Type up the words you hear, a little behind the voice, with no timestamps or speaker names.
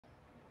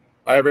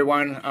Hi,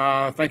 everyone.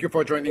 Thank you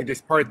for joining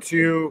this part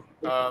 2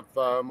 of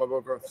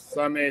Mobile Growth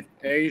Summit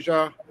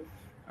Asia.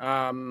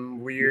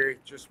 We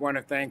just want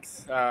to thank,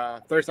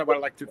 first I would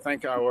like to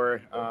thank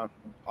our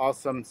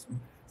awesome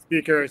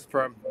speakers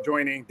for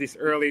joining this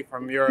early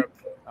from Europe.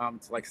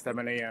 It's like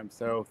 7 a.m.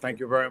 So thank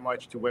you very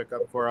much to wake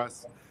up for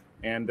us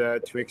and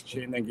to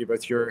exchange and give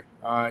us your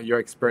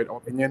expert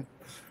opinion.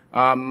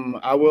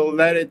 I will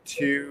let it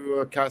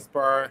to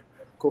Kaspar,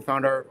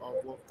 co-founder of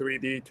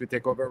Wolf3D, to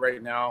take over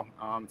right now,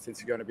 since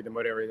he's going to be the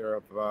moderator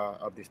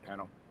of this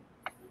panel.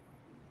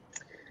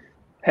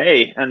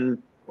 Hey,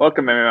 and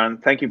welcome everyone.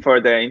 Thank you for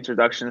the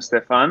introduction,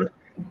 Stefan.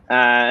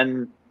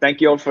 And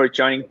thank you all for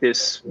joining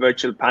this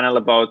virtual panel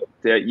about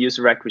the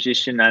user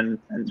acquisition and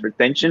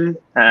retention.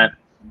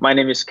 My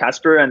name is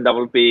Kaspar, and I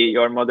will be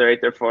your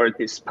moderator for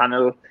this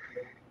panel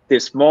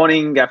this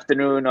morning,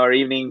 afternoon, or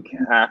evening.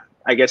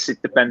 I guess it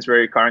depends where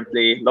you're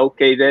currently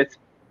located.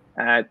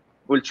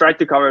 We'll try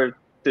to cover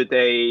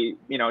today,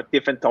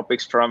 different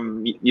topics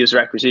from user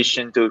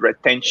acquisition to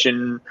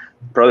retention,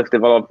 product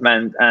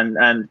development,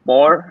 and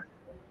more.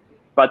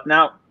 But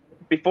now,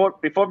 before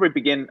we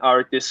begin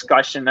our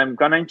discussion, I'm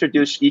going to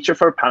introduce each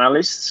of our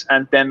panelists,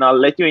 and then I'll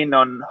let you in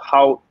on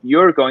how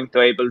you're going to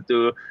be able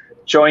to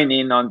join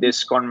in on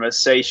this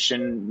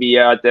conversation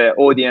via the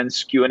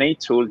audience Q&A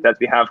tool that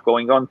we have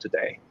going on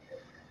today.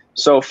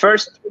 So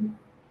first,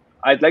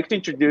 I'd like to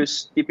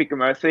introduce Deepika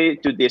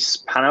Murthy to this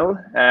panel.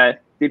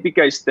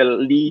 Deepika is the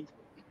lead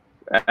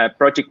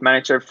project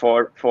manager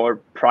for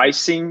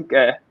pricing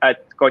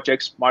at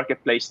Gojek's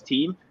marketplace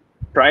team.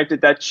 Prior to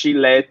that, she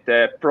led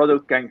the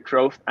product and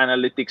growth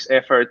analytics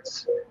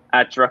efforts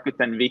at Rocket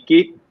and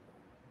Wiki.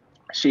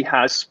 She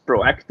has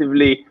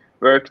proactively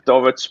worked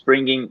towards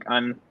bringing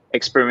an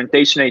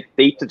experimentation and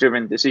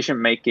data-driven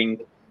decision-making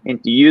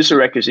into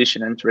user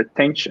acquisition and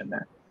retention.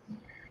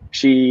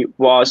 She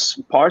was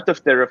part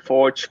of the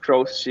Reforge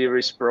Growth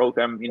Series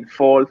program in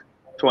fall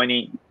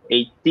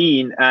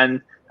 2018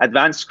 and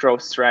Advanced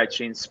Growth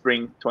Strategy in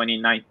spring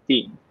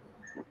 2019.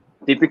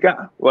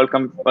 Deepika,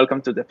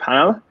 welcome to the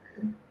panel.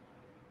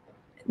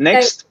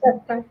 Next,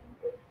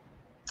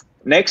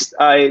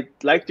 I'd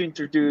like to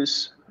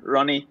introduce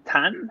Ronnie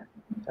Tan.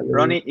 Hello.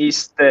 Ronnie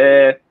is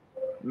the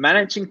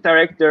managing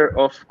director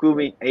of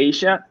Gumi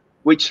Asia,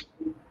 which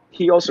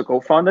he also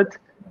co-founded.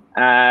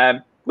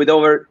 With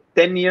over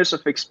 10 years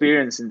of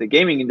experience in the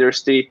gaming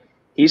industry,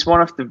 he's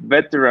one of the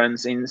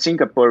veterans in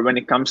Singapore when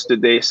it comes to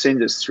this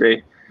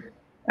industry.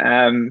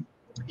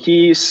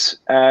 He's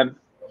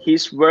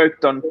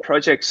worked on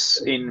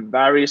projects in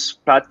various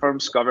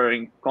platforms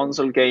covering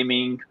console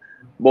gaming,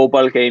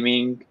 mobile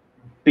gaming,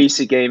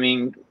 PC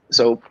gaming.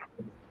 So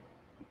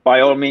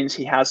by all means,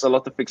 he has a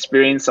lot of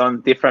experience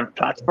on different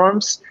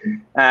platforms.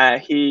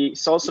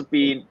 He's also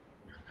been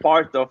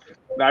part of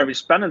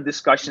various panel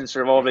discussions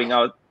revolving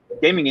around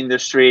gaming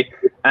industry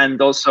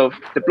and also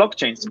the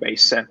blockchain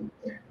space.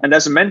 And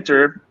as a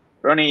mentor,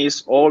 Ronnie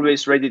is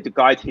always ready to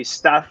guide his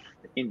staff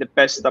in the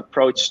best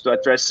approach to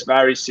address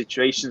various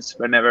situations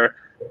whenever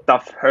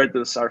tough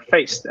hurdles are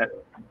faced.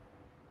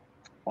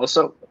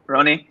 Also,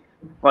 Ronnie,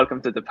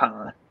 welcome to the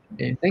panel.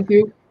 Okay, thank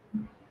you.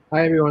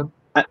 Hi, everyone.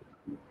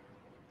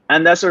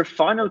 And as our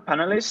final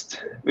panelist,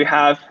 we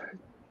have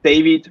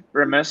David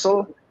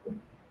Remesal.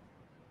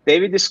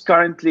 David is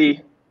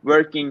currently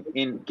working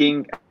in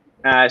King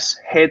as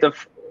head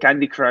of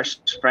Candy Crush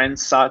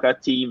Friends Saga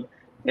team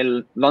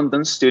in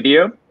London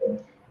studio.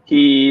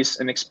 He is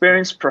an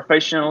experienced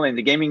professional in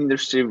the gaming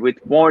industry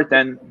with more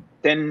than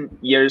 10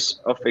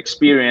 years of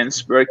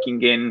experience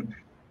working in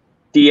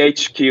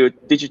THQ,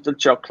 Digital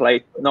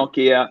Chocolate,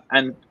 Nokia,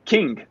 and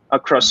King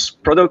across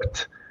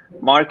product,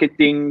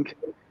 marketing,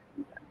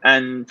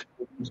 and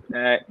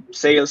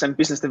sales and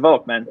business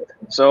development.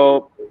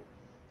 So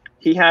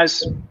he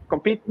has a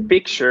complete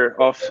picture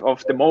of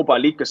the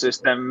mobile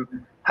ecosystem,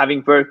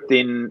 having worked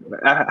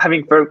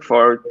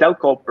for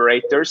telco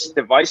operators,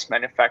 device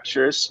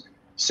manufacturers,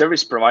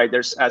 service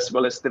providers, as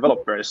well as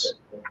developers.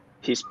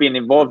 He's been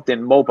involved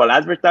in mobile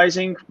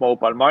advertising,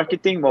 mobile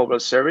marketing, mobile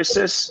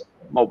services,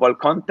 mobile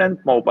content,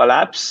 mobile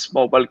apps,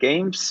 mobile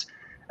games,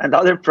 and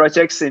other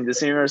projects in the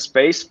similar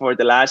space for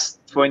the last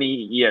 20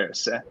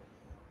 years.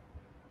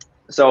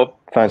 So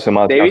thanks so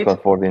much, David,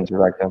 Kaspar, for the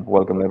introduction.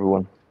 Welcome,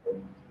 everyone.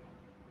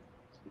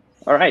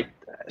 All right.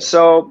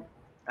 So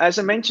as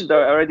I mentioned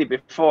already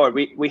before,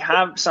 we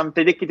have some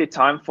dedicated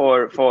time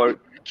for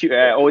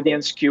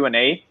audience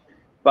Q&A.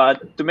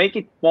 But to make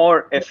it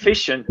more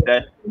efficient,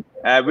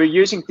 we're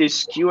using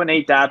this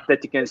Q&A tab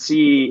that you can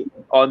see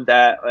on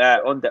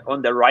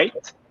the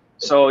right.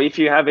 So if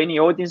you have any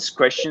audience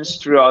questions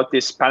throughout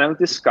this panel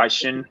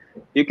discussion,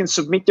 you can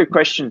submit your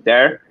question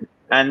there,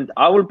 and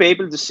I will be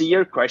able to see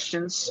your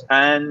questions,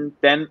 and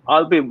then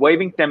I'll be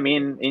waving them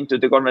into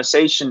the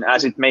conversation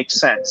as it makes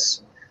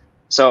sense.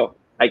 So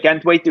I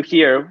can't wait to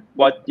hear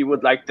what you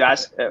would like to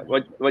ask,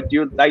 what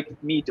you'd like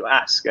me to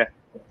ask.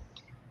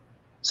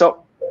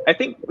 So I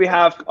think we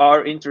have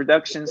our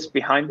introductions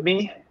behind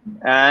me,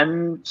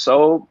 and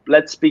so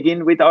let's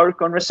begin with our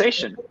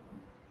conversation.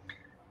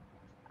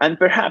 And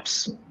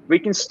perhaps we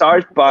can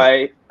start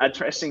by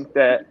addressing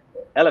the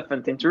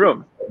elephant in the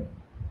room.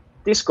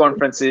 This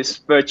conference is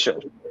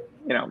virtual.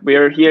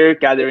 We're here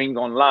gathering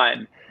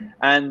online,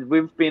 and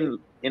we've been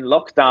in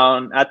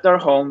lockdown at our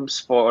homes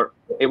for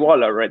a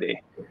while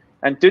already.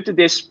 And due to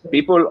this,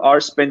 people are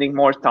spending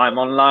more time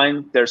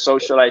online. They're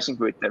socializing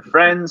with their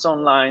friends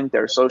online.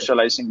 They're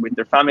socializing with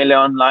their family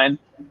online.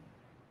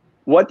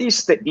 What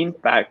is the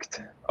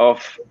impact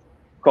of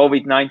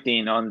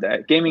COVID-19 on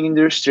the gaming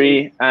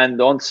industry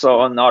and also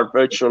on our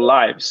virtual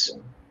lives?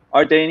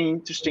 Are there any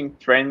interesting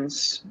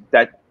trends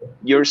that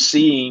you're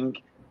seeing,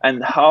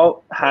 and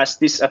how has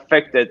this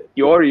affected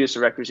your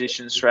user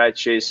acquisition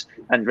strategies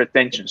and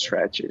retention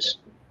strategies?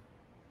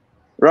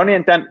 Ronnie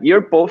and Dan,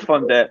 you're both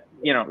on the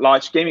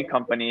large gaming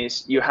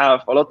companies. You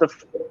have a lot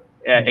of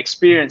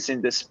experience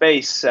in the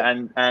space,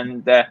 and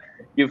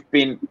you've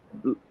been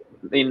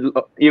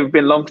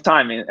long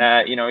time.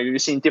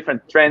 You've seen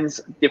different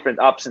trends, different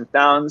ups and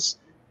downs.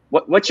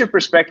 What's your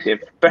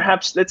perspective?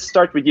 Perhaps let's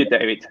start with you,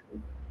 David.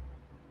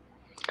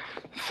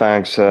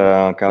 Thanks,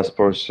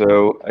 Kaspar.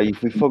 So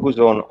if we focus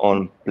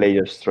on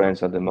player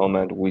strengths at the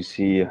moment, we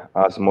see,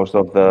 as most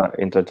of the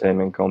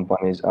entertainment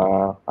companies,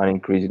 an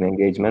increase in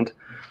engagement.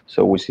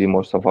 So we see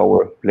most of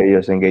our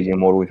players engaging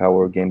more with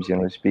our games,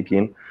 generally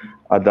speaking.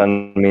 That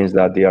means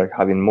that they are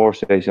having more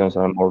sessions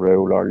and more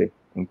regularly,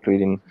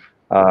 including,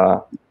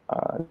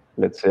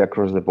 let's say,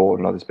 across the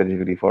board, not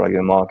specifically for a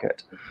given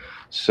market.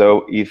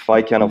 So if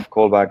I kind of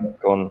call back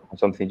on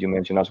something you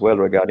mentioned as well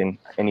regarding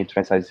any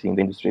trends I see in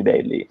the industry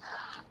daily,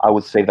 I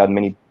would say that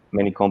many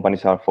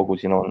companies are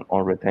focusing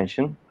on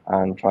retention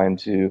and trying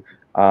to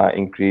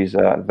increase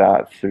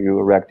that through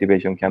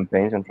reactivation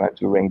campaigns and trying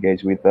to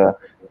re-engage with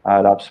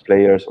lapsed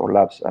players or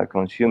lapsed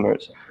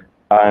consumers.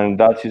 And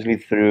that's usually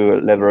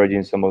through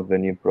leveraging some of the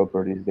new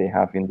properties they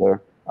have in their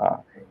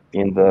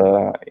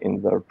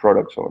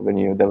products or the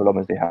new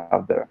developments they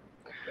have there.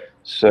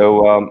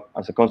 So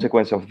as a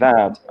consequence of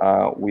that,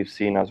 we've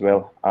seen as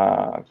well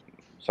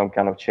some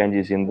kind of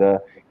changes in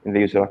the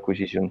user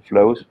acquisition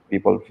flows.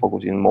 People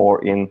focusing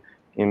more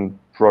in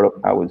product,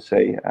 I would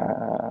say,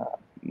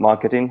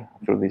 marketing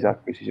through these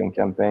acquisition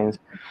campaigns.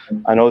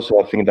 And also,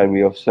 I think that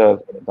we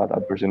observed that I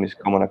presume is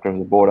common across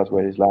the board as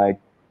well, is like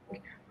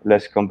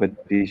less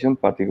competition,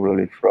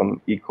 particularly from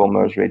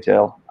e-commerce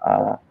retail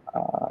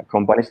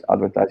companies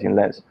advertising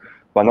less.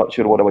 But not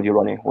sure. What about you,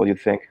 Ronnie? What do you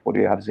think? What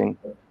do you have seen?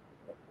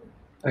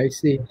 I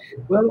see.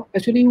 Well,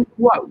 actually,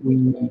 what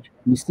we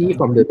see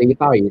from the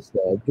data is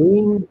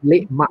during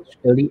late March,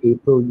 early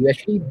April, you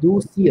actually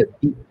do see a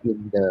dip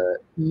in the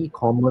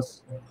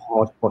e-commerce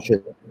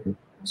portion.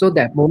 So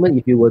that moment,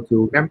 if you were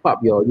to ramp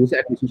up your user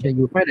acquisition,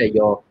 you find that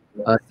your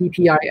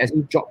CPI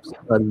actually drops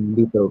a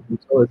little.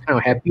 So it's kind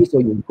of happy, so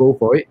you go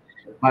for it.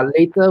 But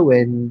later,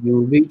 when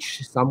you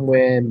reach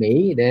somewhere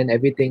May, then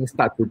everything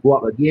starts to go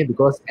up again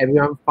because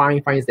everyone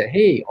finds that,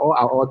 hey, all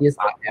our audience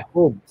are at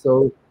home.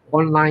 So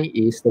online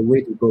is the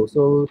way to go.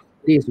 So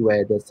this is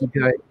where the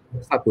CPI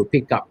start to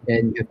pick up,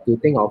 and you have to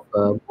think of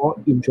more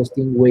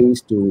interesting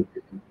ways to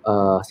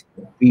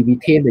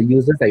retain the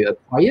users that you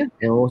acquire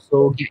and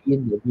also get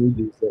in the new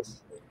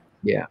users.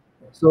 Yeah.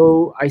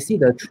 So I see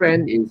the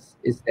trend is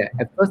that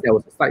at first there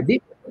was a slight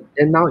dip,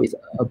 and now it's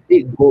a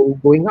big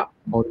going up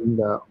on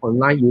the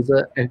online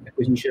user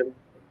acquisition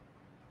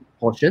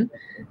portion.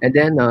 And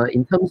then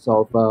in terms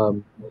of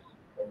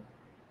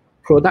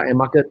product and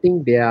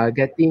marketing, they are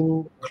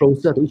getting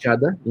closer to each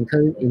other in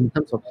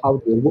terms of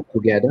how they work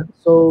together.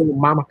 So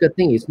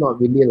marketing is not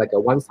really like a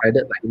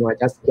one-sided, like, I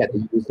just get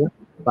the user,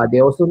 but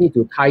they also need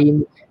to tie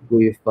in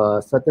with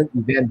certain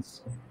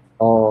events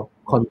or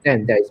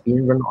content that is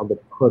being run on the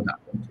product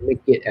to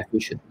make it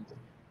efficient.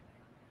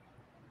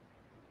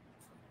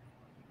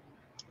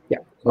 Yeah.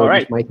 So all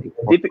right. my take.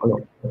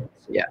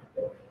 Yeah.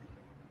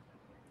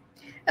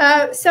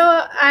 So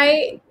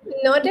I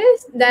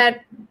noticed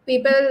that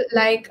people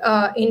like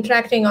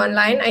interacting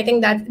online. I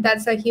think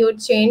that's a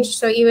huge change.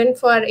 So even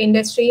for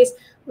industries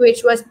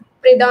which was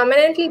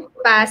predominantly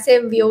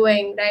passive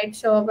viewing, right?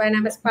 So when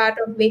I was part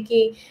of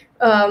Wiki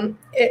and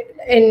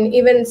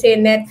even say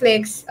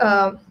Netflix,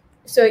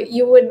 so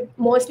you would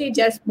mostly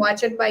just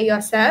watch it by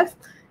yourself,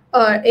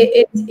 or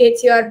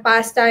it's your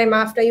pastime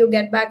after you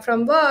get back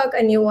from work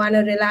and you want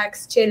to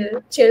relax,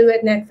 chill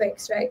with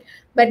Netflix, right?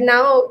 But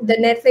now the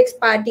Netflix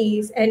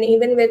parties, and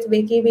even with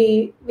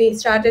Wiki, we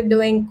started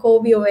doing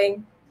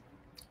co-viewing.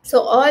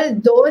 So all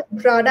those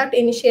product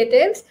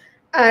initiatives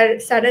are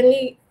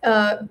suddenly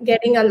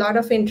getting a lot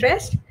of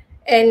interest,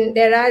 and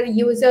there are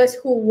users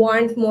who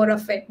want more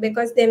of it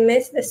because they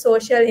miss the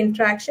social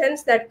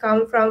interactions that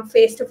come from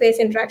face-to-face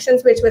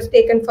interactions, which was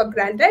taken for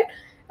granted.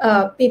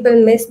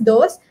 People miss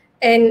those.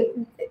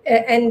 And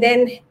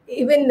then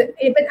even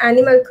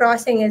Animal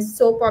Crossing is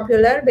so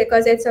popular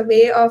because it's a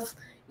way of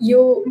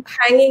you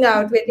hanging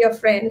out with your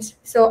friends.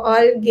 So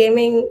all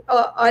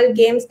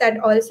games that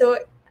also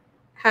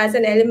has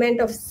an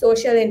element of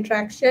social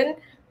interaction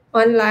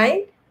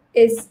online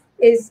is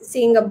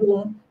seeing a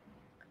boom.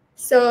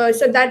 So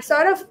that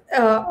sort of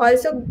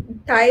also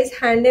ties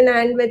hand in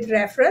hand with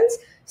reference.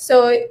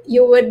 So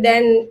you would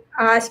then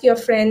ask your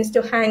friends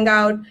to hang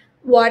out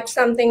watch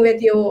something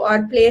with you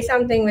or play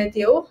something with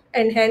you,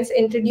 and hence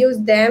introduce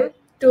them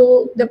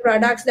to the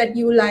products that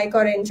you like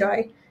or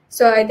enjoy.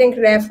 So I think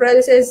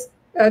referrals is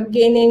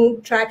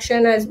gaining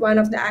traction as one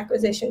of the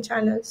acquisition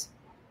channels.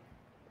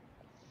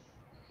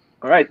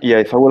 All right. Yeah,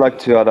 if I would like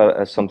to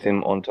add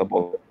something on top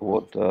of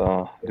what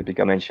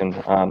Deepika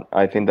mentioned,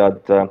 I think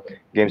that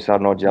games are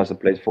not just a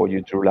place for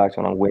you to relax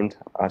on and wind.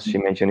 As she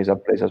mentioned, it's a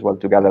place as well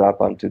to gather up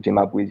and to team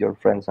up with your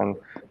friends and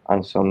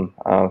some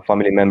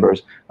family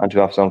members and to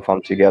have some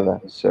fun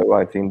together. So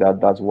I think that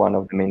that's one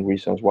of the main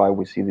reasons why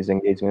we see this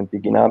engagement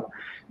picking up,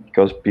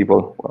 because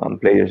people,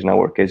 players in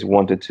our case,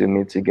 wanted to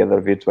meet together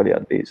virtually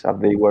at least, as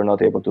they were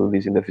not able to do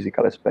this in the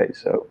physical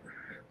space. So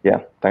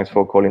yeah, thanks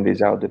for calling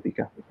this out,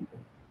 Deepika.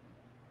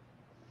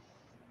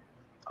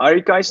 Are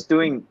you guys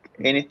doing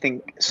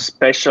anything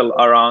special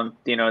around,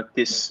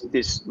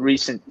 this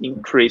recent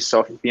increase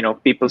of,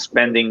 people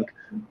spending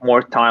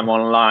more time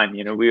online?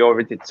 We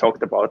already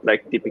talked about,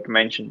 like Deepika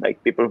mentioned,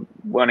 like people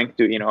wanting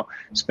to,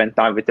 spend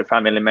time with the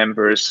family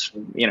members,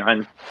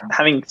 and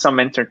having some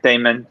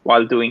entertainment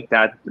while doing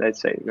that.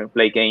 Let's say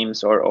play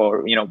games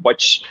or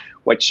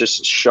watch a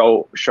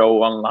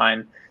show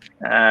online.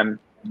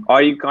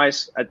 Are you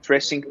guys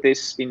addressing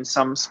this in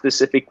some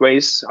specific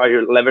ways? Are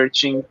you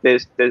leveraging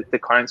the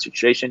current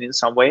situation in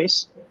some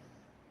ways?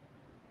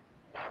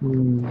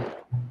 Well,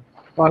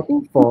 I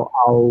think for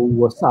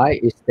our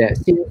side is that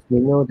since we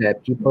know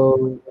that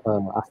people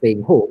are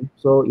staying home,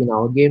 so in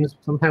our games,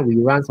 sometimes we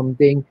run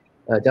something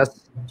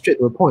just straight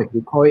to the point. We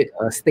call it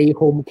a stay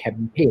home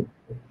campaign.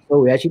 So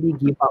we actually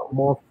give out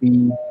more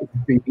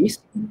freebies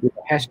with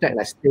a hashtag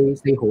like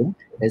stay home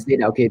and say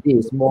that, okay,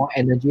 this is more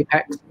energy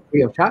packs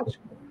free of charge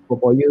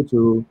for you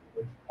to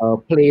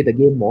play the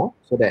game more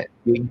so that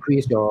you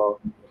increase your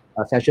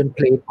session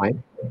play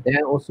time.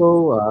 Then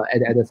also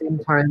at the same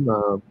time,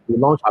 we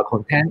launch our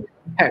content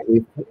packed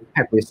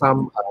with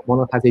some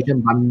monetization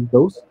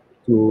bundles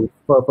to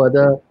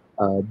further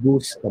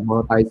boost the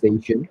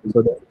monetization.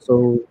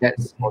 So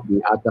that's on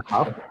the other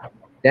half.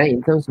 Then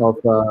in terms of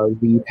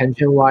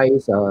retention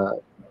wise,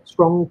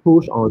 strong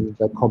push on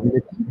the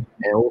community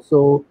and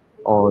also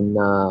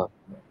on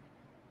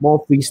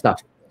more free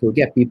stuff to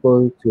get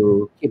people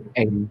to keep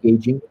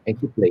engaging and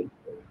keep playing.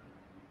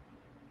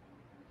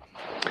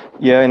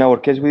 Yeah, in our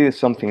case, we did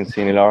something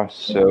similar.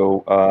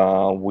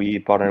 So we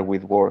partnered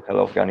with World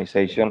Health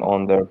Organization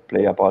on their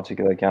Play a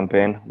Particular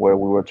campaign, where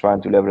we were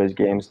trying to leverage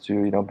games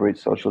to bridge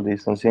social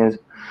distancing.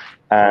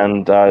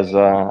 And as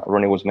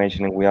Ronnie was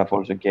mentioning, we have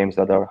also games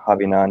that are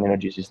having an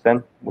energy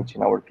system, which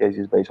in our case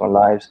is based on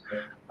lives.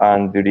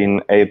 And during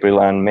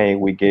April and May,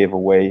 we gave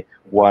away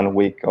 1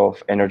 week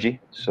of energy.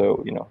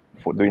 So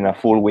during a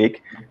full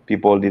week,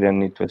 people didn't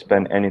need to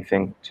spend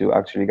anything to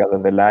actually gather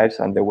their lives,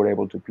 and they were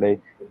able to play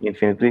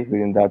infinitely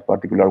within that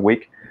particular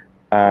week.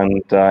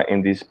 And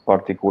in this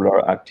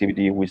particular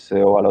activity, we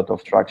saw a lot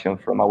of traction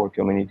from our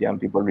community and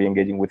people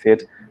re-engaging with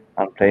it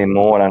and playing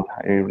more and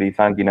really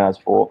thanking us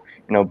for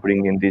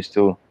bringing this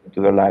to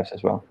their lives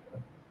as well.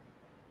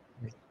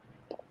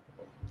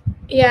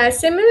 Yeah,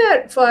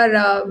 similar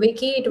for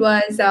Wiki, it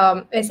was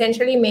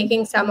essentially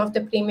making some of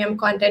the premium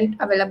content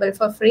available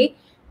for free,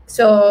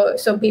 so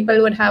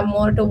people would have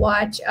more to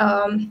watch,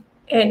 and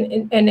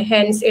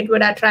hence it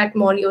would attract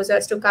more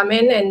users to come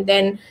in, and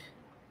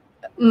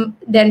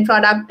then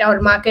product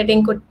or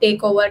marketing could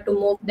take over to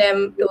move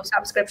them to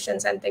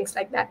subscriptions and things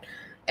like that.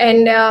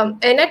 And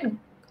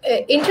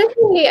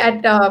interestingly,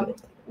 at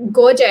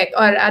Gojek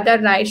or other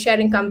ride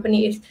sharing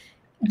companies,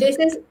 this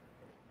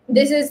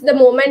is the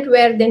moment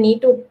where they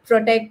need to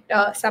protect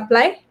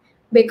supply,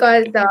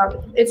 because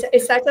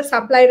it's such a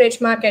supply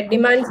rich market.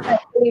 Demand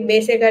actually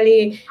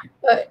basically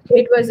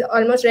it was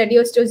almost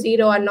reduced to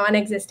zero or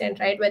non-existent,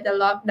 right, with the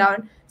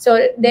lockdown.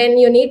 So then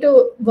you need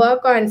to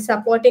work on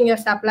supporting your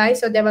supply.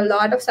 So there were a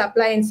lot of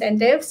supply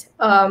incentives,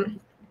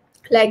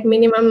 like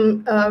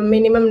minimum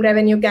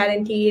revenue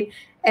guaranteed,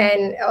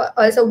 and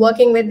also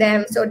working with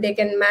them so they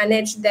can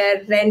manage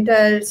their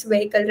rentals,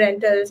 vehicle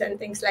rentals, and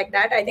things like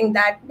that. I think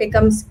that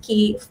becomes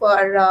key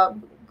for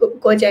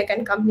Gojek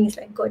and companies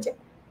like Gojek.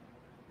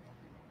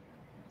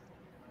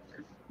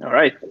 All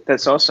right,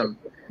 that's awesome.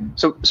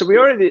 So we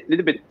already a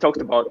little bit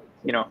talked about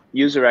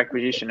user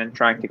acquisition and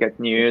trying to get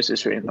new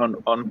users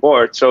on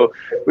board. So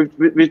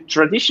we've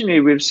traditionally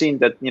we've seen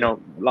that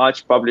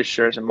large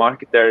publishers and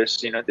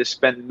marketers they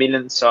spend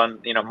millions on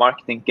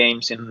marketing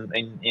games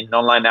in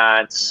online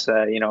ads,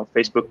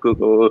 Facebook,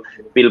 Google,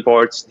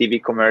 billboards,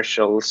 TV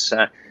commercials.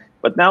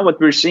 But now what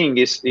we're seeing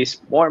is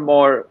more and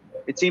more.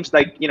 It seems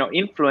like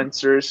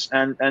influencers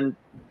and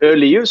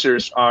early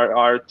users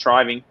are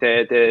driving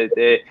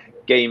the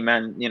game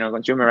and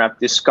consumer app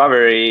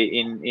discovery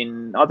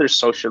in other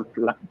social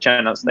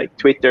channels like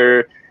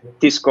Twitter,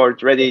 Discord,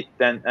 Reddit,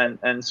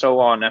 and so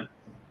on.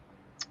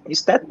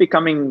 Is that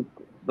becoming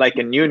like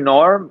a new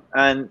norm?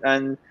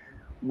 And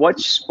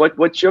what's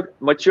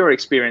your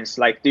experience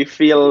like? Do you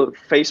feel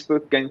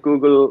Facebook and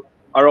Google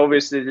are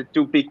obviously the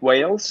two big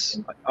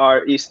whales? Or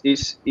is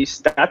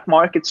that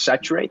market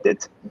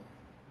saturated?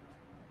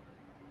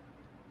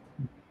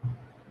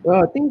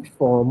 Well, I think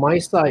for my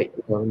side,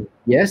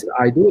 yes,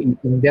 I do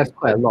invest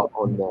quite a lot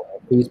on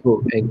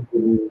Facebook and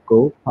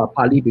Google,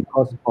 partly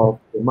because of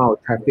the amount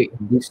of traffic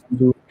in these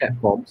two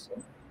platforms.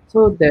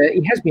 So there,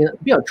 it has been a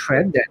bit of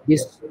trend that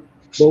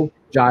both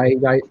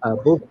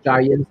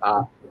giants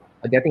are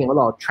getting a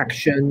lot of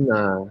traction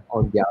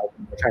on their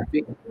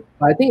traffic.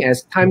 But I think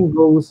as time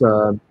goes,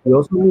 we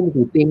also need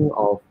to think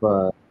of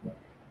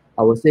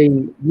I would say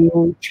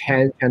new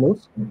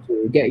channels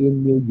to get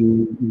in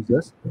new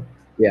users.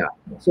 Yeah,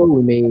 so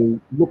we may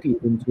look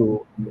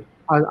into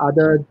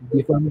other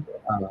different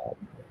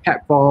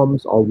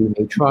platforms, or we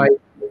may try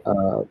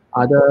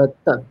other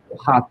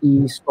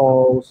third-party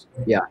stores.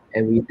 Yeah,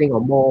 and we think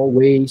of more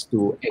ways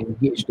to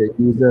engage the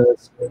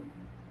users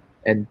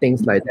and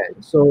things like that.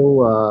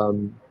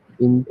 So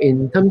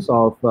in terms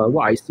of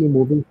what I see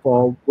moving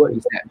forward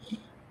is that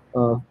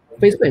uh,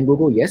 Facebook and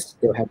Google, yes,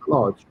 they'll have a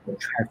lot of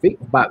traffic,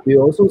 but we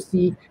also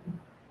see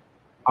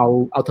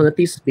our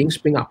alternatives being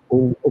spring up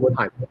over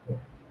time.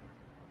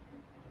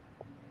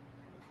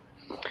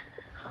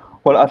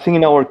 Well, I think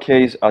in our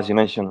case, as you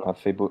mentioned,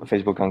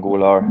 Facebook and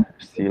Google are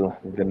still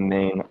the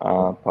main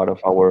part of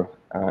our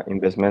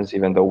investments,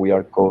 even though we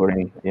are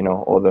covering,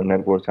 other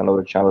networks and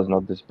other channels,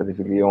 not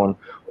specifically on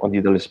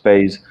digital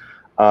space.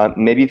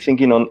 Maybe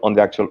thinking on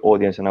the actual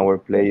audience and our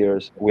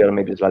players, we are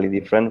maybe slightly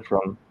different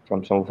from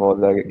some of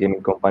other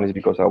gaming companies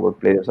because our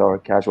players are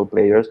casual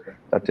players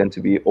that tend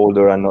to be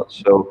older and not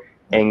so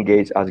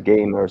engaged as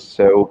gamers.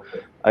 So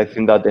I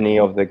think that any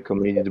of the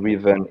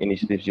community-driven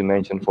initiatives you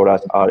mentioned for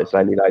us are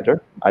slightly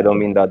lighter. I don't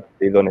mean that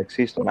they don't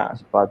exist on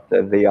us, but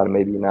they are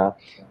maybe in a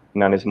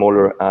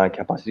smaller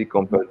capacity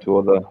compared to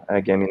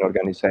other gaming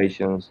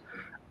organizations.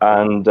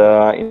 And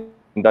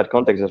in that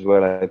context as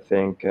well, I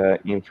think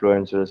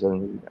influencers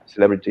and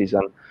celebrities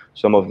and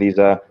some of these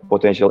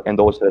potential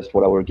endorsers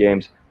for our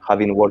games have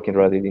been working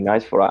relatively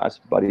nice for us,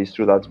 but it's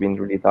true that's been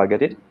really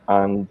targeted.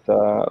 And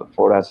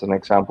for us, an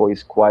example,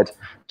 is quite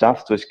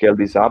tough to scale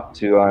this up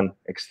to an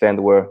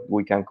extent where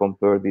we can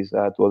compare this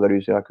to other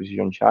user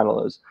acquisition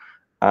channels.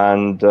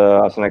 And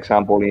as an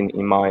example,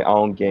 in my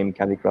own game,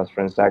 Candy Crush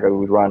Friends Saga,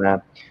 we run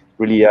a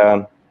really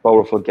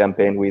powerful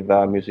campaign with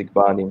a music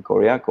band in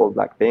Korea called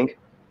Blackpink,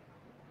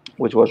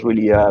 which was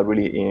really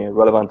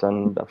relevant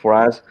and for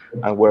us,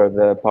 and where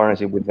the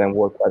partnership with them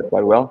worked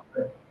quite well.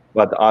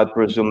 But I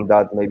presume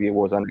that maybe it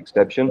was an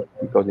exception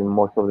because in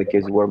most of the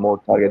cases we're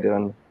more targeted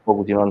and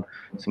focusing on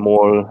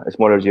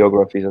smaller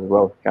geographies as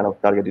well, kind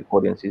of targeted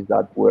audiences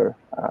that were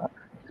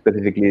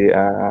specifically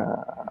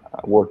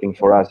working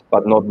for us,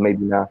 but not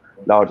maybe in a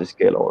large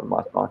scale or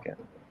mass market.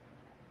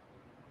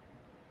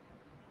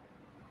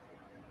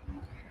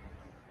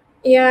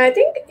 Yeah, I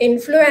think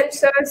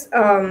influencers,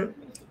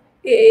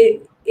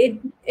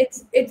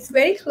 it's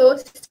very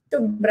close to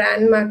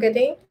brand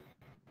marketing.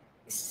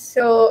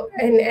 So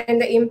and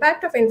the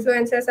impact of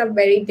influencers are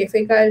very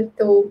difficult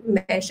to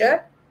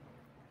measure,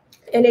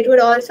 and it would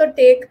also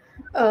take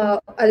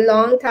a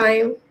long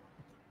time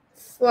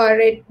for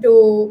it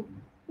to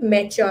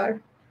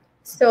mature.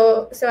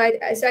 So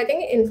I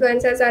think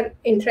influencers are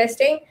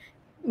interesting,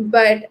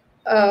 but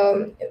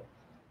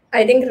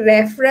I think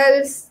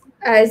referrals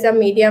as a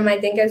medium, I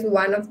think, is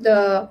one of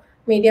the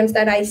mediums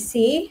that I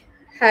see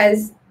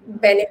has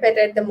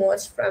benefited the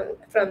most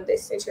from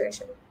this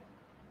situation.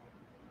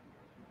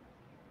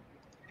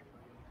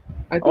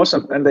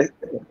 Awesome. And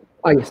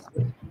yes.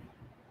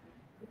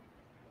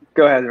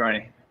 Go ahead,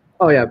 Ronnie.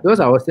 Oh yeah, because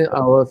I was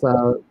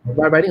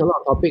writing a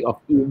lot of topic of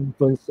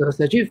influencers.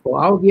 Actually, for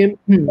our game,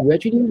 we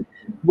actually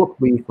worked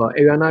with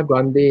Ariana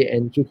Grande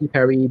and Katy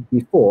Perry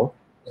before.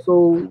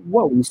 So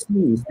what we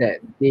see is that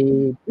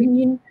they bring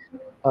in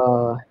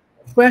a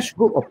fresh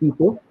group of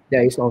people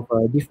that is of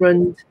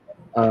different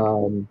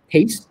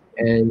taste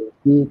and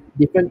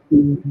different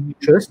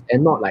interests,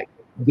 and not like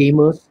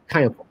gamers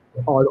kind of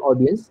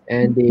audience.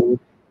 And they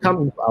come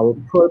into our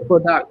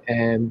product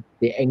and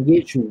they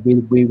engage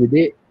with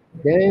it.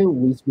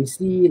 Then we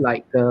see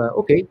like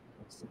okay,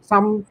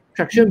 some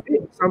traction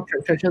gain, some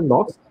traction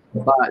loss,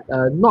 but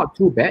not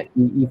too bad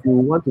if you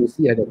want to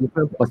see a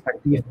different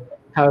perspective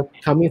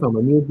coming from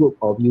a new group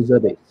of user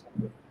base.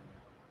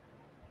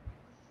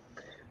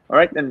 All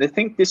right, and I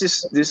think this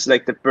is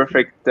like the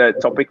perfect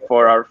topic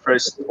for our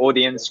first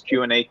audience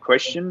Q&A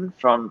question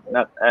from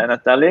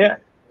Natalia.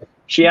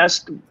 She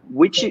asked,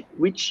 which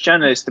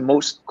channel is the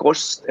most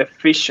cost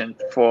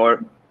efficient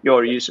for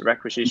your user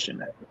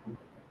acquisition?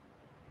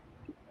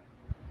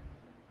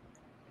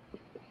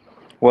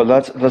 Well,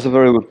 that's a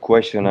very good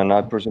question, and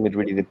I presume it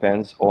really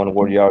depends on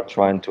what you are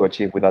trying to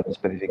achieve with that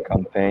specific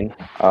campaign.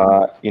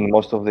 In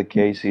most of the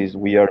cases,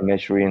 we are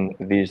measuring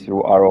this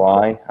through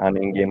ROI and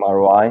in-game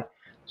ROI.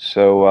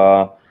 So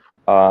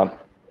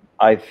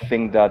I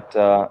think that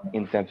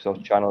in terms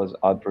of channels,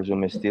 I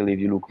presume still, if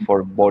you look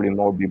for volume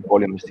or big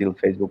volume, still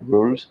Facebook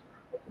rules.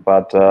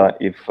 But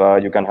if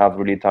you can have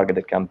really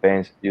targeted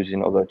campaigns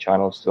using other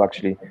channels to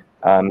actually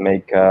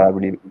make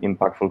really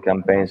impactful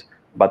campaigns,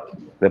 but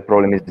the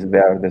problem is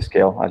there, the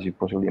scale, as you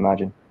possibly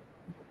imagine.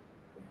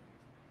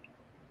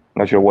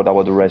 Not sure what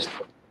about the rest.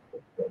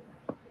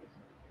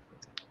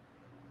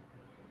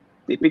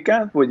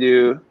 Deepika,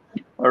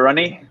 or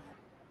Ronnie,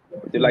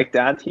 would you like to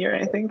add here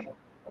anything?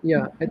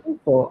 Yeah, I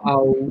think for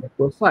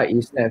our side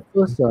is that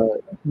first,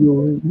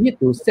 you need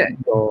to set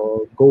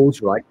your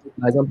goals, right?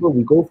 For example,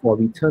 we go for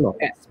return of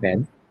ad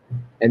spend,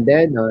 and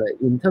then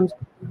in terms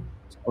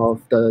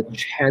of the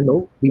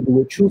channel, we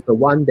will choose the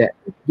one that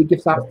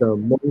gives us the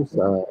most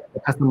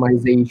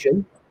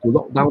customization to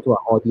lock down to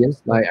our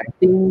audience. Like I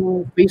think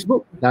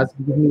Facebook does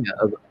give me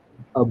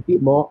a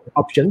bit more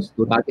options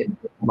to target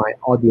my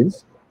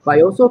audience, but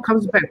it also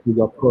comes back to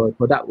your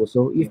product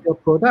also. If your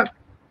product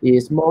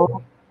is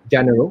more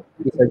general,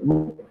 it's a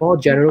more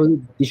general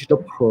digital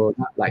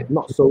product, like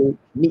not so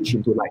niche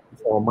into, like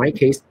for my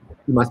case,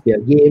 it must be a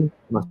game,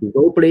 it must be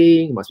role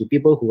playing, it must be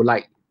people who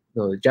like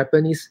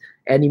Japanese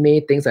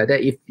anime, things like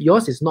that. If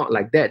yours is not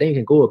like that, then you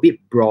can go a bit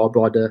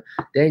broader.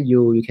 Then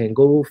you can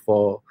go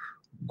for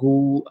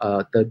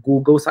the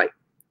Google site,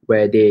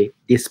 where they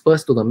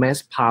disperse to the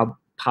mass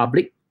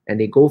public, and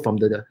they go from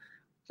the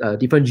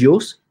different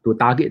geos to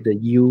target the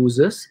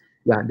users.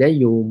 Yeah, then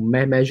you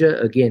measure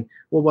again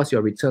what was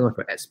your return of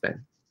your ad spend.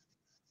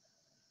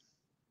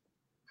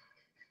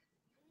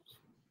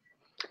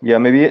 Yeah,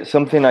 maybe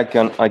something I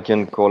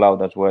can call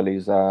out as well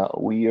is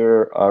we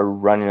are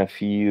running a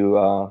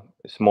few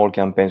small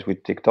campaigns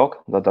with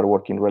TikTok that are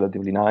working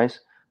relatively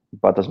nice.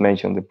 But as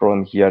mentioned, the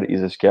problem here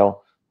is the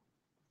scale.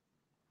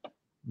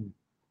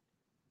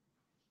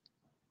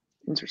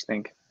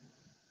 Interesting.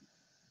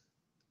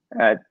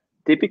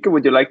 Deepika,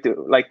 would you like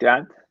to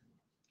add?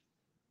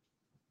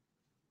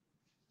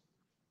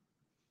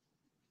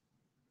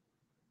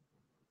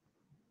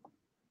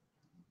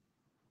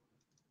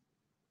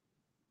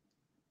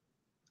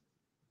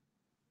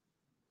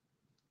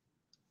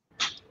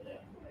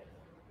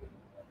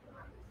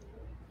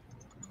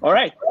 All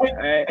right.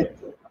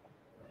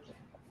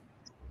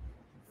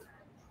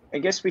 I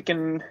guess we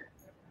can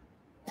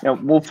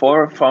move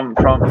forward from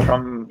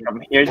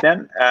here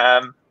then.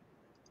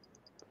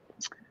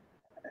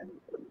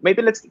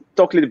 Maybe let's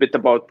talk a little bit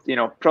about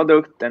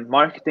product and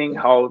marketing,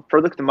 how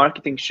product and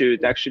marketing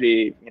should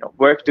actually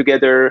work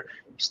together.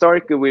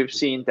 Historically, we've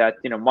seen that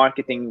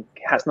marketing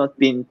has not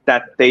been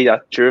that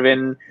data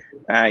driven.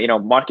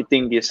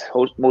 Marketing is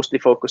mostly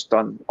focused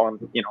on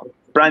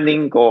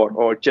branding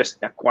or just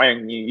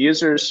acquiring new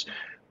users.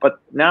 But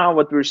now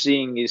what we're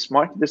seeing is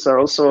marketers are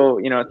also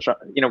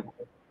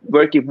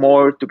working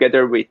more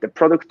together with the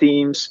product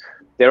teams.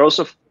 They're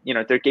also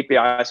their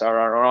KPIs are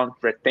around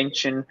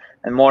retention,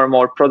 and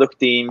more product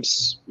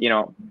teams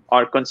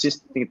are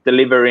consistently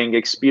delivering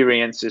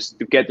experiences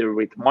together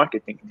with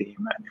marketing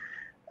team.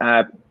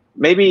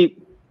 Maybe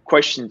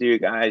question to you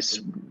guys: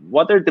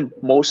 what are the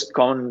most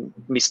common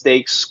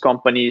mistakes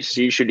companies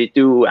usually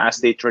do as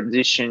they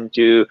transition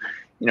to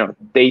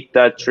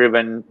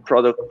data-driven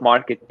product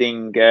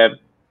marketing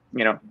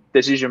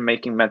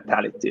decision-making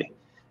mentality?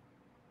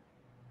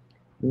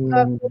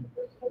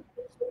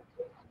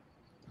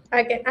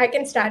 I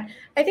can start.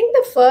 I think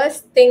the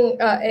first thing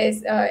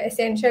is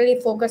essentially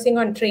focusing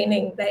on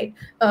training, right?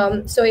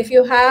 So if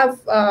you have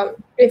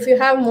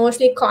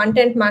mostly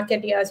content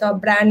marketeers or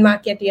brand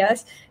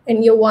marketeers,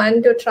 and you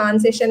want to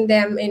transition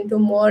them into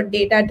more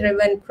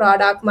data-driven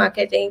product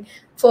marketing,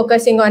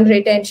 focusing on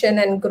retention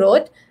and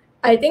growth,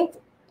 I think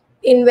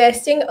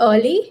investing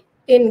early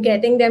in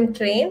getting them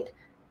trained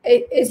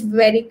is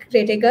very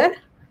critical.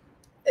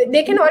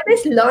 They can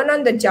always learn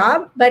on the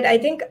job, but I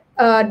think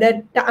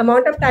the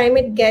amount of time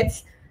it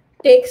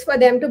takes for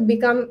them to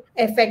become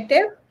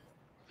effective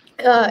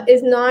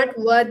is not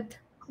worth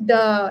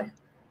the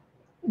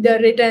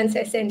returns,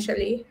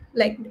 essentially.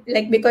 Like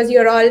because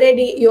you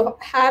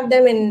have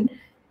them in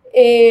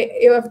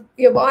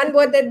you've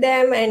onboarded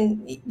them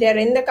and they're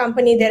in the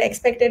company, they're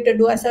expected to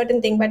do a certain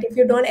thing, but if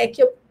you don't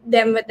equip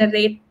them with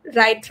the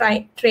right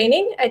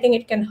training, I think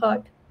it can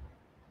hurt.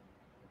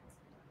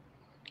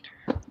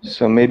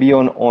 So maybe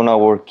on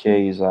our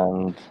case,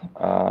 and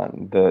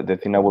the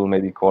thing I will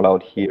maybe call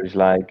out here is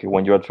like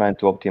when you're trying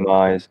to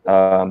optimize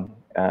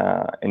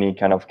any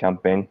kind of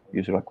campaign,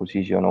 user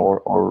acquisition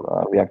or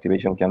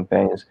reactivation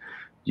campaigns,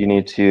 you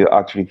need to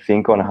actually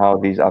think on how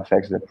this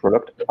affects the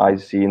product. I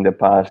see in the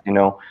past,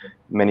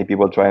 many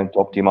people trying to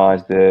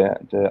optimize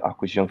the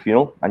acquisition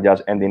funnel and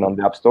just ending on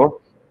the App Store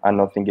and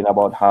not thinking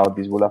about how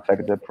this will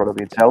affect the product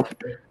itself,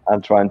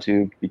 and trying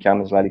to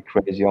become slightly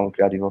crazy on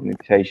creative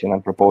optimization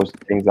and propose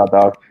things that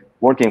are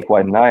working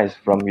quite nice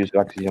from user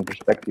acquisition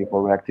perspective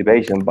or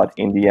reactivation, but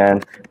in the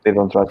end, they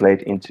don't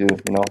translate into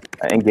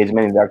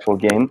engagement in the actual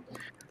game.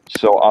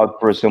 So I would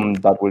presume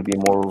that will be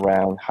more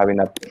around having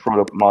a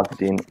product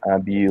marketing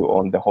view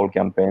on the whole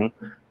campaign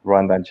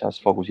rather than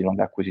just focusing on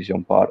the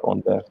acquisition part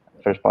on the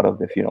first part of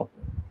the funnel.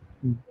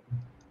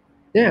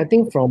 Then I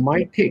think from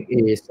my take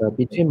is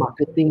between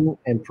marketing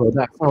and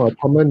product, some of the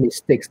common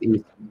mistakes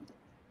is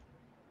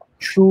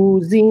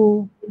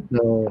choosing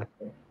the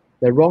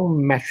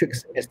wrong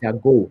metrics as their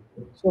goal.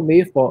 So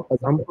maybe for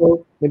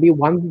example, maybe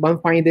one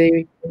fine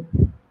day,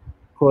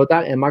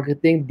 product and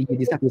marketing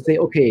decide to say,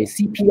 okay,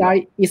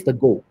 CPI is the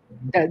goal.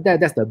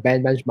 That's the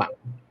benchmark.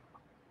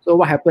 So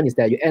what happens is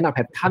that you end up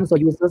have tons of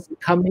users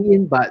coming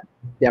in, but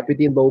they are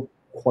pretty low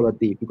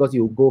quality because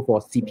you go for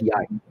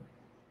CPI.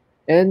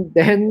 And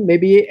then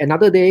maybe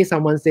another day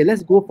someone say,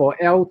 let's go for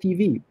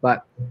LTV.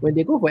 But when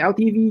they go for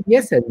LTV,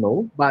 yes and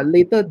no. But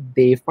later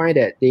they find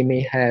that they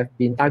may have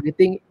been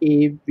targeting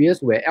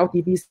areas where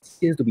LTV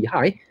seems to be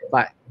high,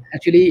 but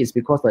actually it's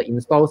because the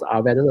installs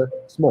are rather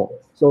small.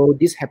 So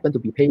this happen to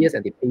be payers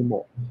and they pay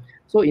more.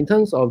 So in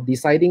terms of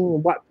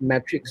deciding what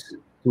metrics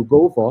to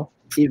go for,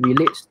 it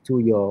relates to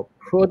your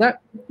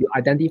product. You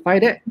identify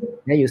that,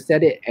 and you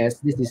set it as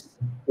this is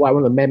what I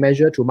want to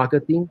measure through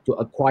marketing to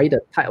acquire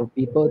the type of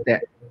people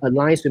that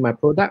aligns with my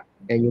product,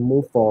 and you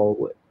move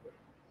forward.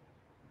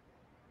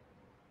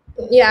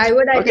 Yeah, I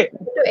would like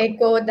to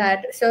echo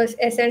that. So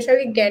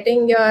essentially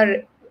getting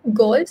your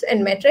goals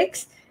and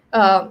metrics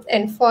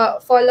and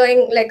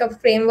following like a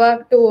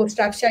framework to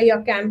structure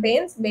your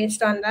campaigns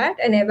based on that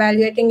and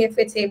evaluating if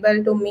it's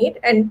able to meet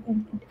and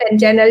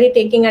generally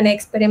taking an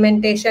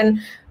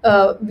experimentation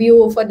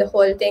view for the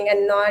whole thing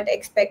and not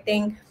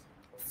expecting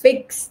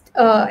fixed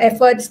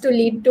efforts to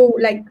lead to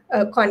like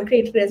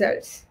concrete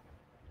results.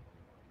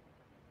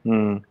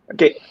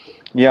 Okay.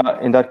 Yeah,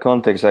 in that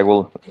context, I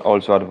will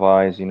also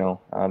advise,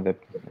 the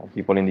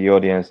people in the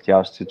audience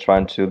just to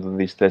try to do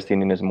this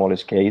testing in a smaller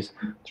scale,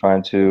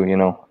 trying to,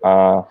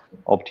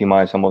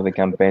 optimize some of the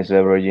campaigns,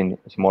 leveraging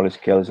smaller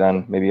scales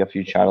and maybe a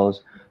few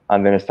channels,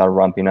 and then start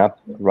ramping up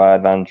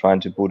rather than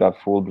trying to put a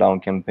full-blown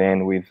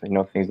campaign with,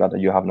 things that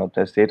you have not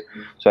tested.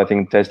 So I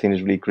think testing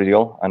is really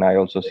critical, and I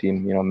also see,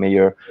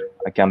 major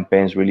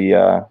campaigns really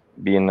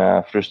being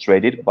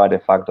frustrated by the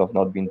fact of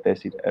not being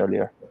tested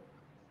earlier.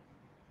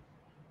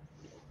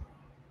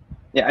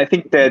 Yeah, I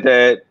think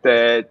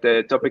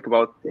the topic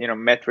about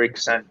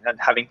metrics and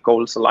having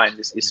goals aligned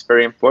is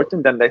very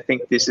important, and I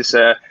think this is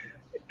a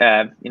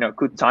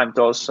good time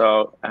to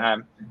also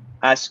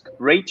ask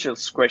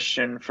Rachel's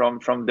question from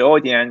the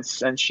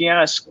audience, and she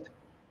asked,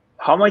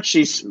 how much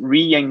is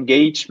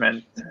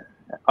re-engagement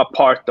a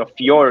part of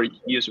your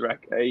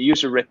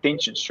user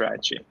retention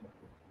strategy?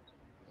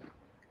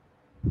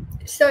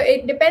 So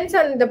it depends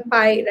on the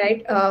pie,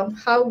 right?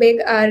 How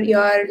big are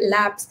your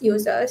lapsed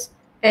users?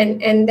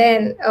 And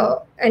then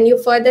you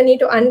further need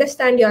to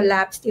understand your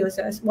lapsed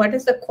users. What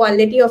is the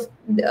quality of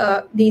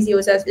these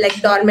users, like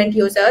dormant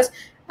users?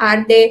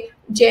 Are they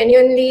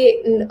genuinely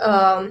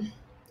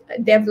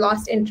they've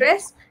lost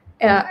interest?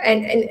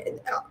 And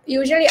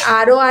usually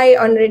ROI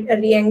on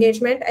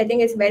re-engagement, I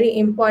think it's very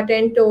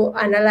important to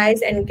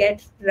analyze and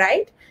get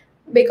right,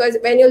 because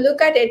when you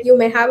look at it, you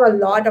may have a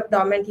lot of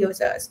dormant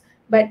users,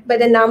 but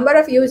the number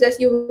of users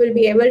you will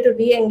be able to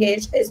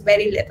re-engage is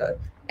very little.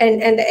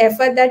 And the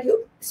effort that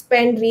you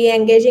spend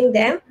re-engaging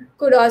them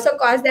could also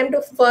cause them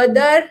to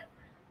further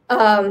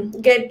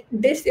get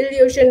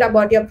disillusioned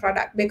about your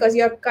product because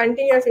you're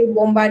continuously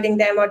bombarding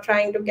them or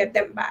trying to get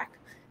them back.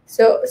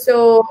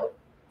 So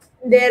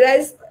there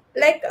is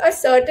like a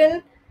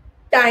certain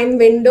time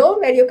window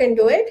where you can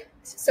do it.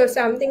 So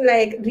something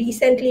like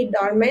recently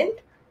dormant,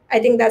 I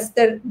think that's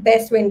the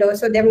best window.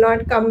 So they've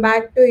not come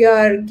back to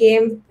your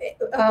game.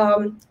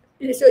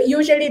 So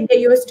usually they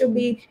used to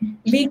be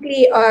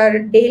weekly or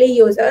daily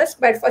users,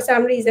 but for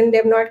some reason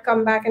they've not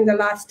come back in the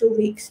last 2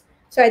 weeks.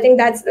 So I think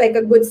that's like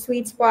a good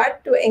sweet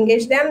spot to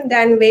engage them,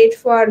 then wait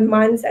for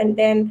months and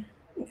then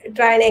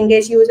try and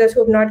engage users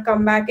who've not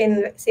come back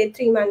in, say,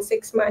 3 months,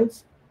 6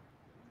 months,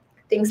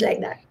 things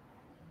like that.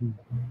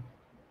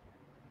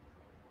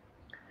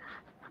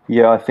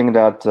 Yeah, I think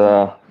that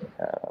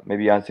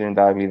maybe answering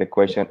directly the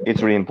question,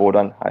 it's really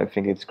important. I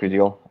think it's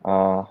critical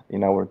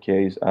in our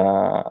case,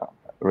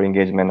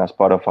 re-engagement as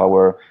part of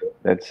our,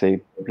 let's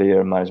say,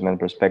 player management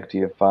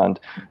perspective. And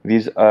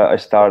this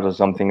starts as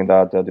something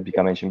that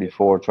Deepika mentioned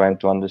before, trying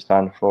to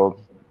understand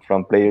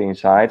from player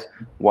insights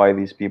why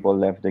these people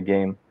left the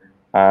game.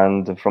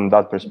 And from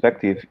that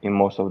perspective, in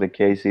most of the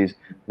cases,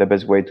 the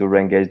best way to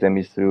re-engage them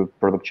is through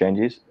product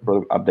changes,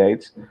 product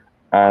updates,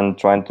 and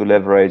trying to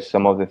leverage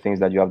some of the things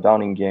that you have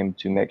done in game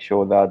to make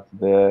sure that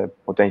the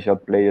potential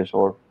players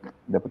or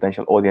the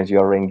potential audience you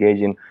are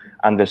engaging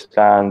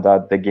understand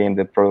that the game,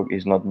 the product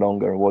is not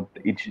longer what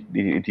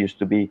it used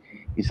to be.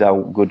 It's a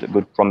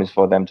good promise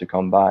for them to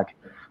come back.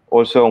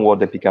 Also, what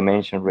Deepika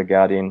mentioned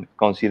regarding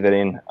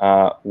considering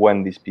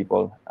when these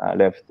people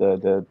left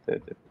the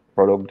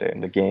product,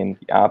 the game,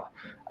 the app,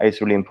 is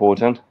really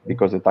important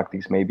because the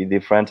tactics may be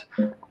different.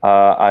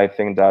 I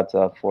think that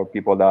for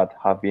people that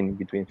have been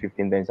between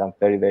 15 days and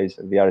 30 days,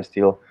 they are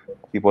still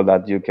people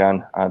that you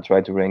can try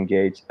to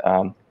re-engage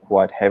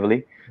quite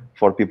heavily.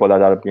 For people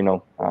that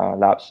are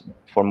lapsed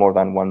for more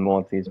than 1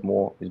 month, is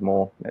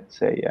more let's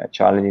say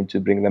challenging to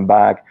bring them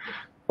back.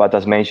 But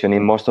as mentioned,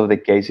 in most of the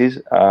cases,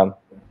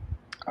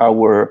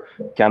 our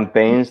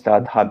campaigns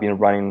that have been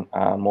running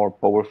more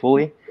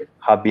powerfully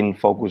have been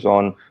focused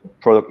on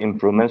product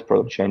improvements,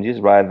 product changes,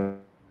 rather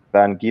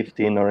than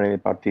gifting or any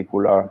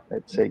particular,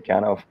 let's say,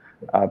 kind of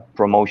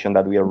promotion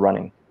that we are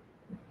running.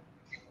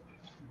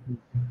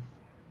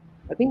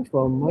 I think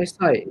from my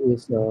side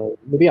is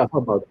maybe I'll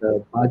talk about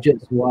the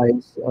budgets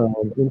wise.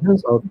 In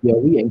terms of your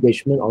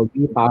re-engagement or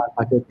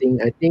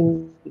retargeting, I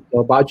think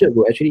your budget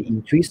will actually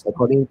increase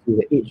according to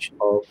the age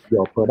of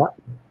your product.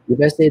 if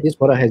let's say this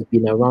product has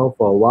been around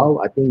for a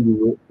while, I think you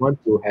would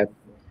want to have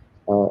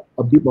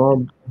a bit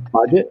more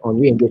budget on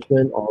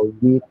re-engagement or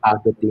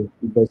retargeting,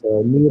 because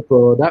a new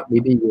product,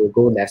 maybe you will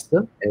go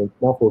lesser and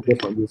more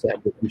focused on user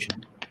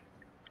acquisition.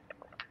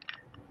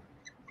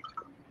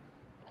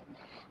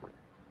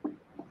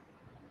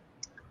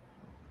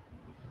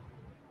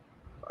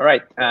 All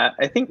right.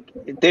 I think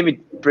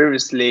David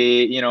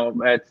previously,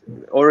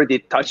 already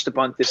touched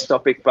upon this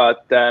topic,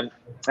 but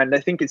and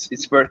I think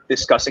it's worth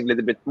discussing a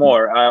little bit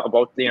more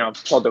about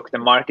product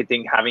and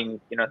marketing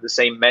having the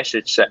same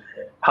message.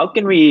 How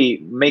can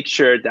we make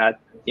sure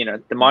that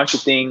the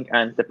marketing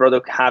and the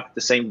product have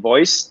the same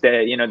voice?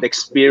 The the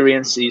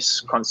experience is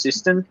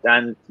consistent,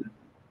 and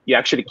you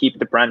actually keep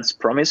the brand's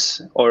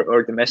promise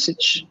or the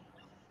message.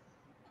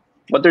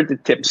 What are the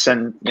tips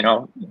and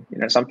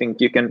something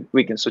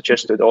we can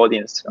suggest to the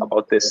audience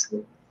about this?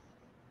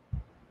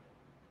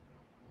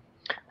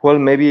 Well,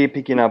 maybe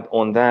picking up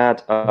on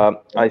that,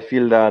 I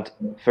feel that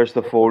first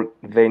of all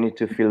they need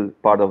to feel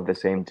part of the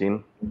same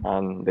team,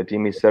 and the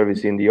team is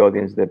servicing the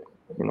audience, the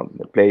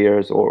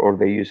players or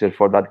the user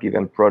for that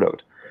given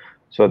product.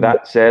 So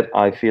that said,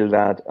 I feel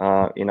that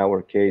in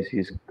our case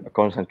is a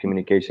constant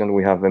communication.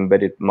 We have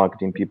embedded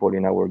marketing people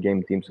in our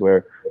game teams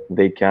where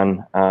they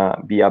can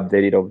be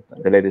updated of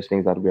the latest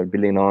things that we are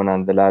building on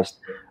and the last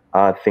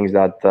things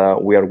that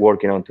we are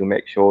working on to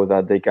make sure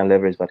that they can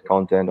leverage that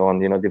content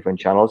on different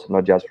channels,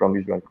 not just from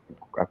user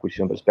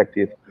acquisition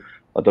perspective,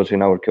 but also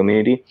in our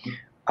community.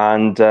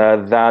 And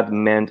that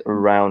meant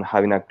around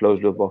having a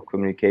close loop of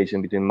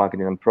communication between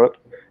marketing and product,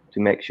 to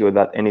make sure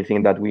that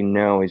anything that we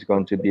know is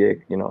going to be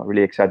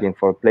really exciting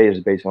for players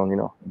based on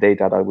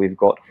data that we've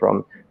got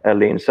from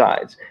early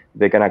insights,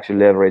 they can actually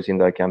leverage in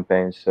their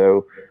campaigns.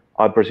 So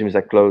I presume it's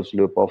a closed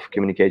loop of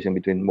communication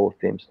between both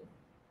teams.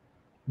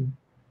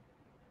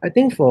 I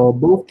think for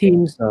both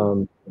teams,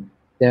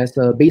 there's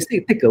a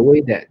basic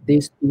takeaway that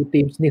these two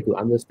teams need to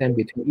understand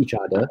between each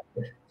other.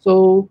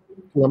 So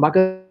the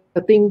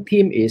marketing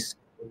team is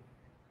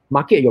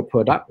market your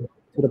product.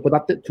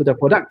 To the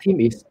product team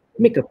is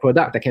make a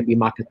product that can be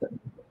marketed.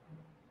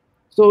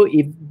 So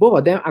if both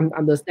of them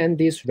understand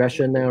this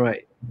rationale,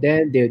 right,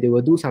 then they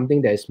will do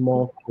something that is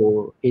more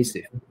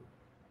cohesive.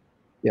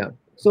 Yeah.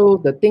 So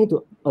the thing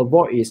to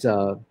avoid is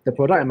the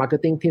product and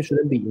marketing team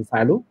shouldn't be in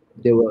silo.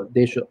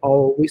 They should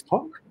always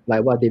talk,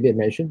 like what David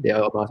mentioned. They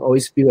must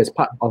always feel as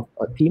part of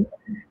a team,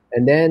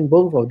 and then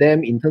both of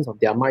them, in terms of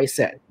their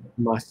mindset,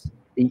 must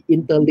be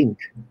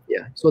interlinked.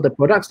 Yeah. So the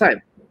product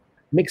side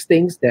makes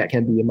things that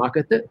can be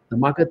marketed. The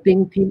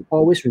marketing team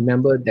always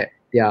remember that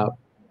they are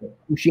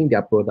pushing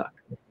their product.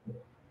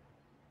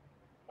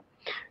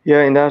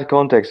 Yeah, in that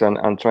context,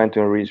 and trying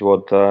to enrich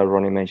what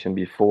Ronnie mentioned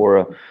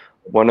before,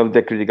 one of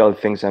the critical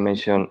things I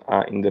mentioned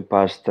in the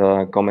past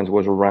comments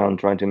was around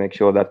trying to make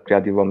sure that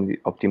creative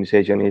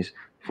optimization is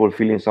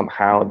fulfilling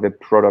somehow the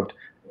product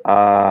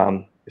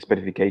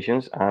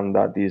specifications, and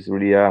that is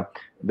really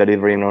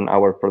delivering on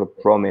our product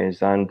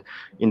promise. And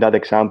in that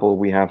example,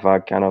 we have a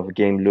kind of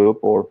game loop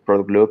or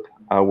product loop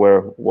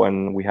where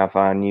when we have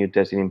a new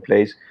testing in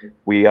place,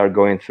 we are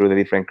going through the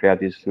different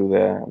creatives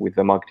with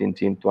the marketing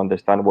team to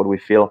understand what we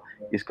feel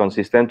is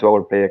consistent to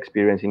our player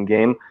experience in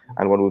game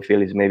and what we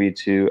feel is maybe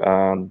too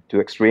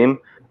extreme,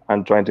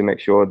 and trying to make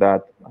sure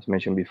that, as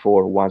mentioned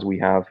before, once we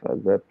have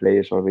the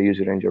players or the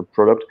user in your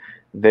product,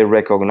 they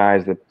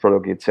recognize the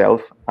product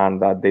itself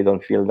and that they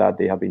don't feel that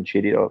they have been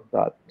cheated or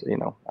that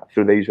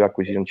through the user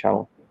acquisition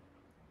channel.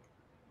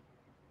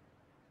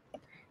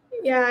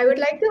 Yeah, I would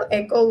like to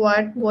echo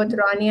what both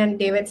Ronnie and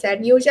David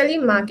said. Usually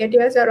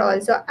marketers are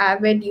also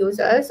avid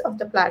users of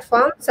the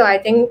platform. So I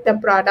think the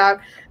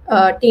product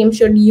team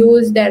should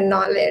use their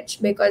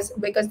knowledge because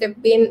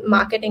they've been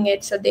marketing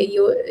it, so they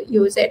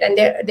use it, and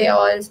they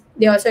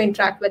also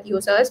interact with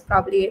users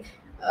probably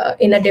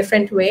in a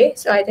different way.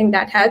 So I think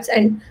that helps,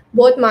 and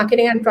both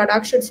marketing and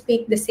product should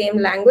speak the same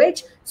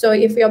language. So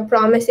if you're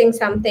promising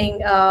something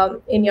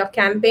in your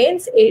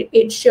campaigns,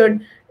 it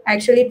should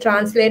actually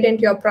translate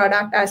into your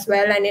product as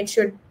well, and it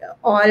should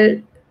all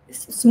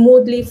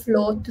smoothly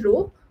flow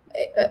through,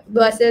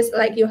 versus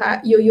like you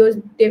use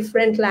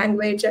different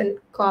language and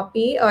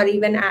copy or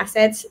even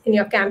assets in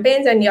your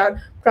campaigns and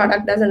your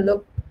product doesn't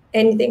look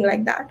anything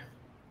like that.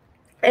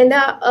 And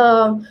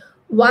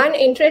one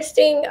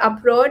interesting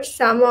approach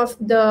some of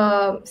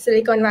the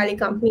Silicon Valley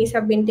companies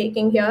have been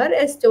taking here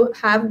is to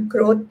have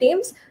growth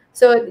teams.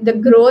 So the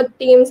growth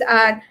teams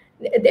are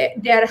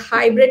they're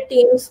hybrid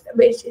teams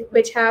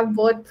which have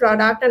both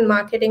product and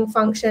marketing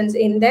functions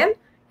in them,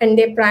 and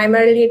they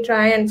primarily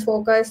try and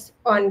focus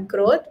on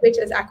growth, which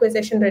is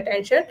acquisition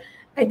retention.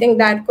 I think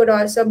that could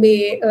also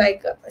be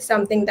like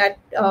something that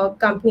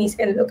companies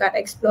can look at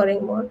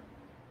exploring more.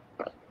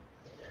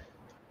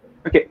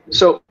 Okay,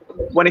 so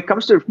when it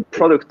comes to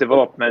product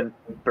development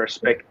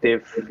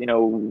perspective,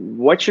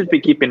 what should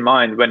we keep in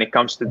mind when it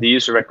comes to the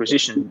user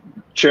acquisition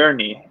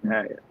journey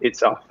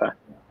itself?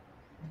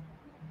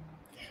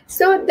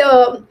 So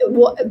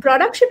the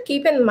product should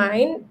keep in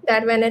mind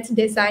that when it's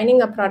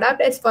designing a product,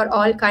 it's for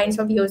all kinds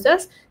of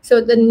users. So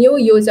the new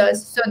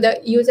users, so the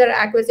user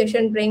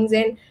acquisition brings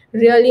in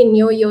really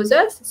new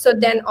users. So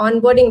then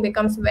onboarding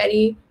becomes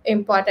very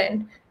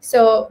important.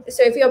 So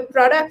if your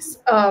product's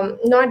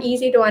not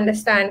easy to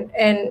understand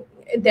and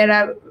there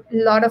are a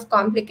lot of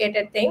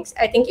complicated things,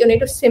 I think you need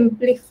to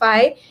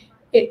simplify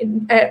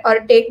it, or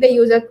take the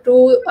user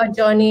through a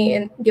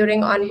journey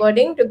during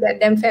onboarding to get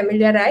them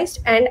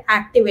familiarized and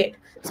activate.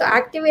 So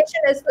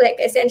activation is like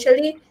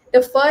essentially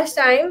the first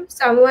time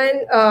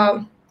someone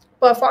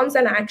performs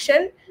an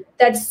action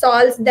that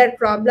solves their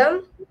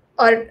problem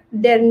or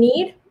their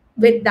need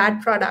with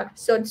that product.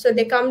 So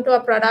they come to a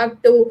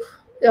product to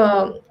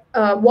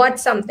watch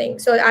something.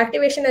 So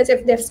activation is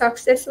if they've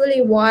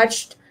successfully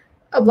watched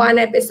one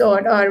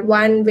episode or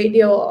one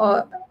video,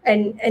 or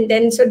and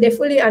then so they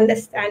fully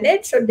understand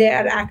it, so they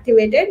are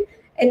activated,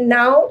 and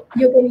now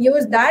you can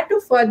use that to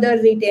further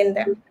retain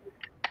them.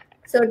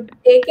 So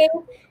taking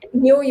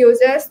new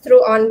users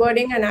through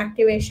onboarding and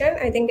activation,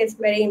 I think it's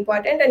very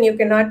important, and you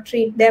cannot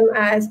treat them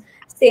as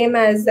same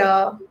as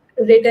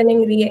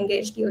returning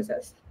re-engaged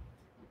users.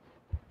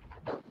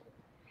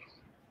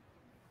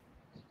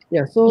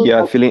 Yeah, so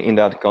Yeah, feeling in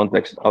that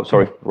context. Oh,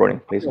 sorry, Ronnie,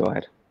 please go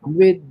ahead.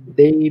 With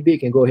David,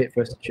 can go ahead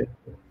first. Sure.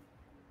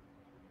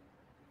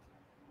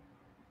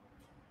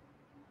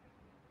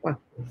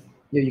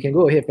 You can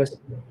go ahead first.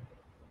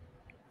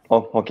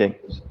 Oh, okay.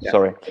 Yeah.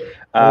 Sorry.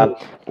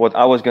 What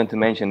I was going to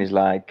mention is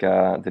like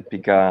the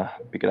pick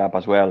it up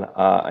as well.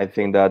 I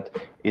think that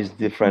it's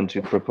different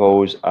to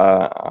propose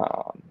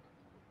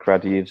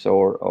creatives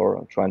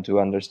or trying to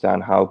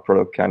understand how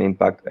product can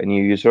impact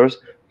new users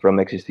from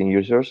existing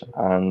users.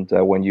 And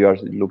when you are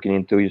looking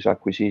into user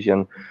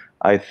acquisition,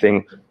 I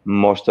think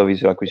most of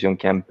user acquisition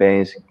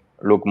campaigns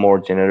look more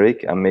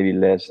generic and maybe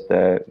less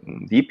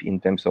deep in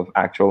terms of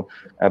actual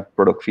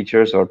product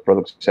features or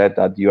product set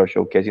that you are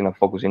showcasing and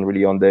focusing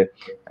really on the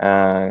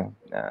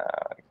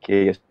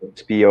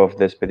KSP of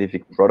the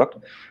specific product.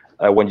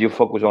 When you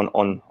focus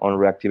on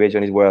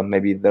reactivation is where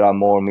maybe there are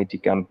more meaty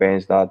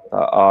campaigns that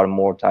are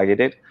more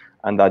targeted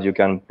and that you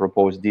can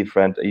propose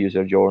different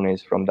user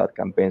journeys from that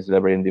campaigns,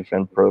 delivering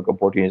different product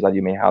opportunities that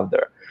you may have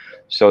there.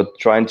 So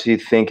trying to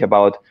think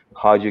about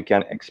how you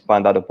can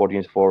expand that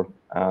opportunities for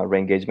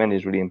re-engagement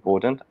is really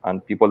important.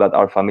 And people that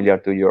are familiar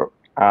to your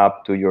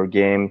app, to your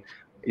game,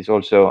 is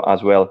also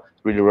as well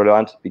really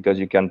relevant because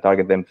you can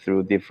target them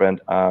through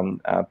different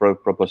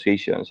product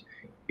propositions.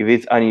 If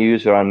it's a new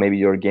user and maybe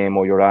your game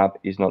or your app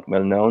is not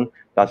well known,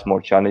 that's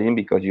more challenging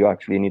because you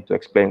actually need to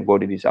explain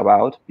what it is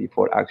about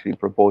before actually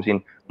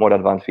proposing more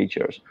advanced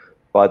features.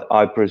 But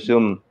I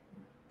presume,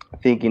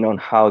 thinking on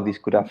how this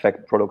could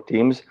affect product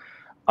teams,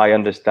 I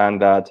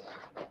understand that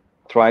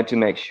try to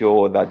make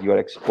sure that you are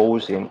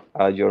exposing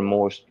your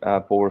most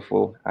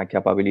powerful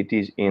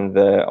capabilities in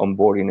the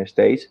onboarding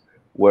stage,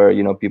 where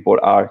people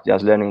are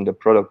just learning the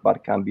product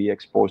but can be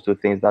exposed to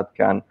things that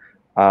can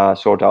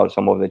sort out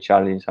some of the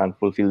challenges and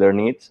fulfill their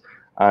needs.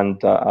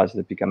 And as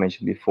Deepika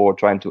mentioned before,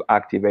 trying to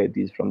activate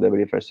this from the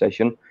very first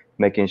session,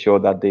 making sure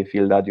that they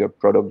feel that your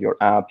product, your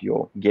app,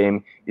 your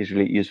game is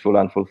really useful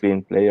and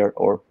fulfilling player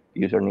or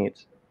user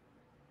needs.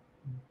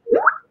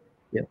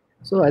 Yeah.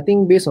 So I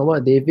think based on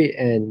what David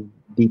and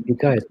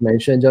Deepika has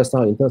mentioned just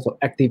now in terms of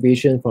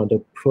activation from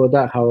the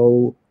product,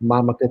 how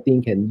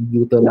marketing can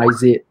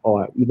utilize it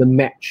or even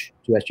match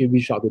to actually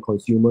reach out to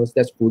consumers,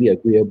 that's fully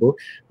agreeable.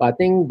 But I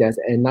think there's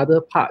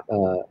another part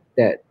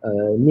that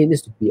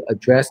needs to be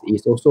addressed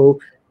is also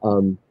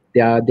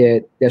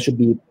there should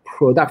be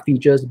product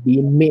features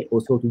being made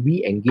also to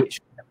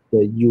re-engage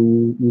the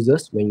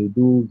users when you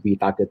do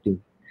retargeting.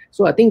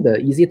 So I think the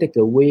easy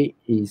takeaway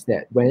is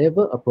that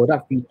whenever a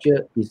product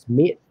feature is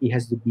made, it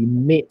has to be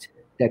made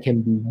that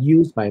can be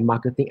used by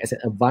marketing as an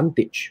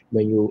advantage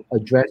when you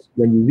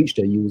reach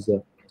the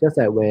user. Just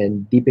like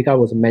when Deepika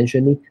was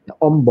mentioning the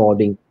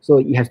onboarding. So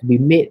it has to be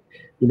made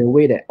in a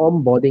way that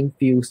onboarding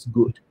feels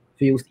good,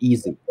 feels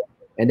easy.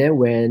 And then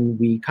when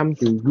we come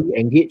to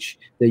re-engage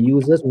the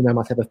users, we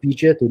must have a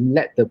feature to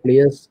let the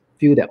players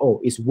feel that, oh,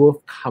 it's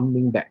worth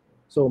coming back.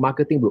 So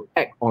marketing will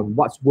act on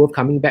what's worth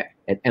coming back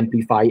and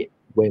amplify it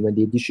when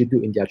they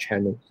distribute in their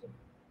channels.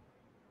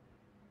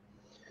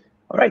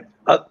 All right,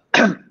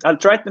 I'll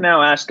try to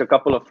now ask a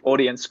couple of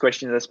audience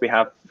questions as we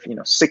have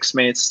 6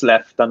 minutes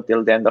left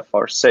until the end of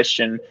our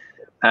session.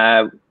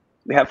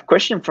 We have a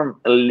question from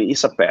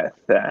Elizabeth,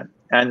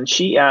 and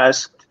she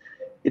asked,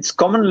 it's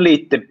commonly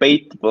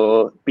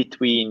debatable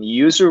between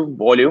user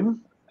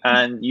volume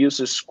and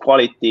users'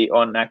 quality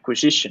on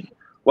acquisition.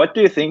 What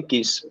do you think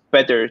is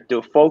better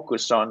to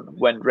focus on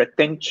when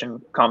retention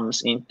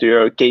comes into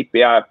your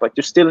KPI, but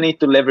you still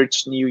need to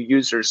leverage new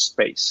user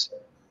space?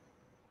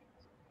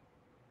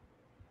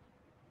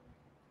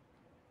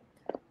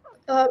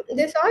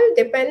 This all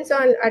depends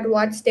on at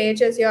what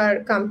stage is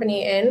your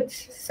company in.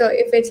 So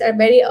if it's a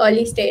very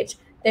early stage,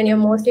 then you're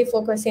mostly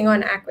focusing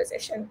on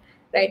acquisition,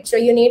 right? So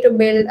you need to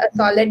build a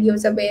solid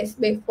user base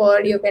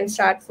before you can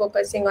start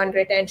focusing on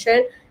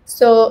retention.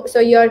 So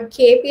your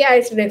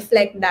KPIs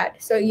reflect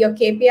that. So your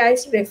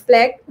KPIs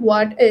reflect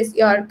what is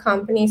your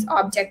company's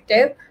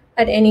objective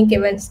at any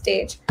given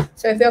stage.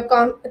 So if your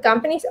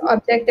company's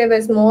objective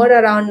is more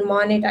around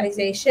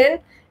monetization,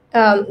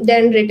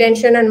 then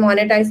retention and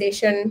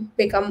monetization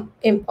become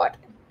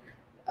important.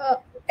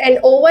 And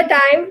over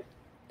time,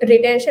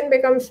 retention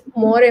becomes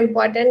more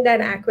important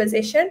than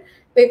acquisition,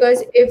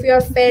 because if you're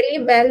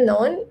fairly well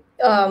known,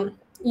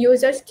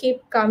 users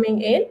keep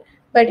coming in.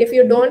 But if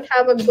you don't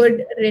have a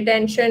good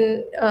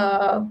retention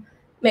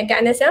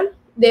mechanism,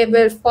 they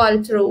will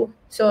fall through.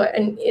 So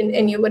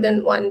and you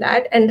wouldn't want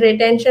that. And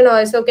retention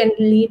also can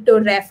lead to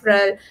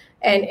referral,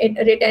 and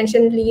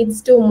retention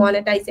leads to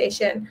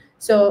monetization.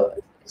 So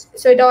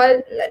it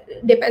all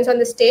depends on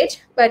the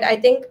stage. But I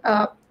think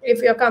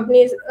if your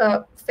company is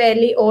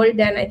fairly old,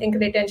 then I think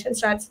retention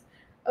starts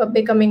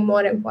becoming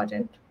more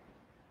important.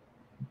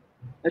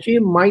 Actually,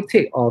 my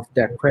take of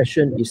that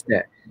question is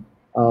that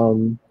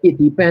it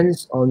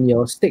depends on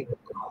your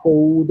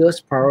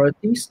stakeholders'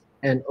 priorities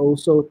and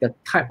also the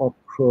type of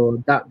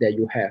product that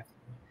you have.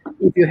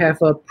 If you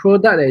have a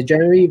product that is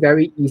generally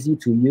very easy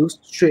to use,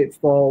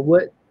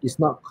 straightforward, it's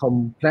not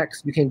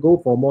complex, you can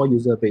go for more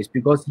user base,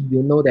 because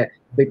you know that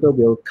people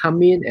will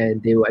come in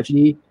and they will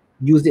actually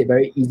use it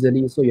very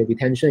easily, so your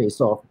retention is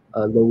sort of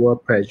a lower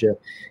pressure.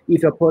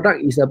 If your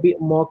product is a bit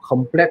more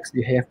complex,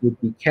 you have to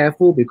be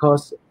careful,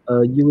 because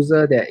a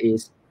user that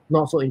is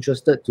not so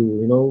interested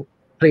to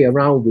play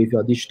around with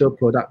your digital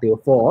product, they will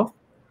fall off.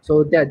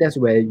 So that's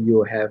where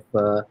you have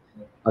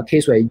a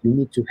case where you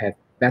need to have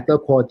better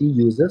quality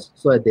users,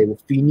 so that they will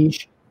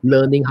finish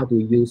learning how to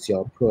use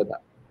your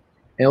product.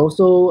 And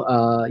also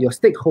your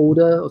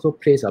stakeholder also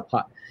plays a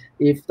part.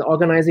 If the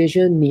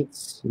organization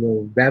needs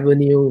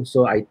revenue,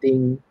 so I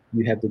think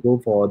you have to go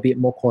for a bit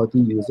more quality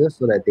users,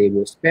 so that they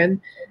will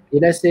spend.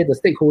 If let's say the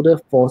stakeholder,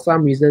 for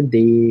some reason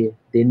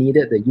they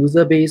needed the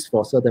user base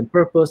for certain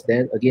purpose,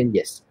 then again,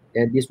 yes,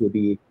 then this will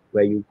be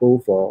where you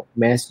go for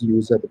mass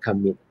user to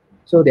come in.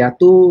 So there are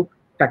two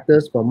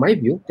factors from my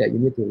view that you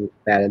need to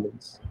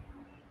balance.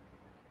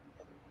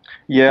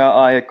 Yeah,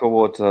 I echo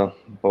what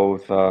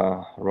both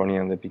Ronnie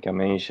and Deepika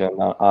mentioned.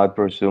 I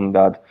presume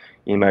that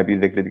it might be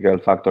the critical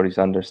factor is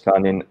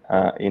understanding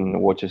in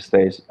what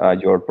stage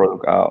your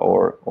product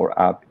or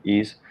app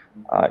is.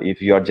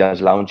 If you are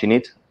just launching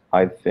it,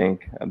 I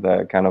think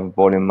the kind of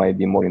volume might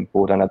be more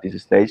important at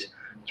this stage,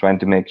 trying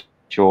to make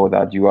sure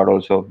that you are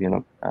also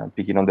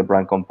picking on the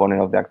brand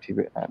component of the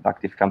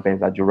active campaigns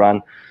that you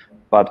run.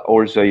 But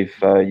also, if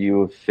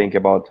you think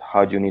about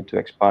how you need to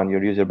expand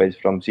your user base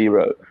from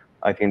zero,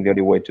 I think the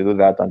only way to do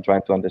that and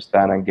trying to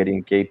understand and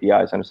getting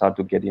KPIs and start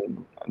to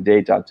getting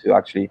data to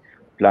actually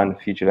plan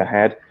future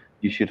ahead,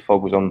 you should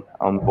focus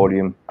on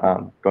volume,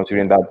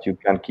 considering that you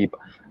can keep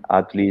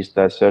at least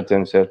a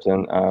certain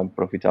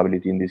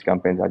profitability in these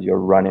campaigns that you're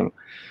running.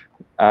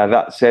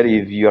 That said,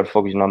 if you are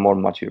focusing on more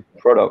mature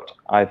product,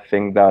 I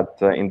think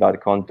that in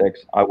that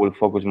context, I will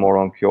focus more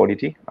on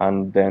quality,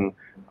 and then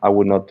I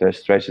would not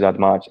stretch that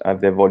much at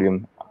the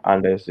volume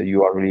unless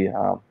you are really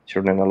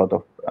churning a lot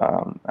of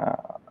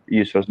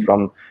users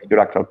from your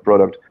actual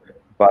product.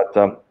 But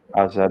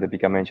as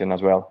Deepika mentioned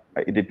as well,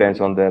 it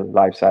depends on the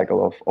life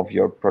cycle of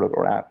your product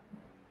or app.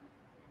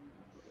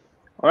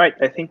 All right,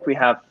 I think we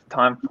have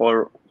time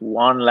for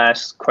one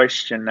last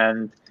question,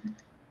 and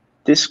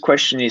this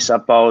question is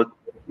about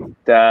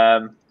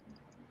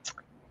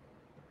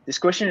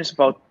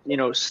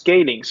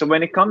scaling. So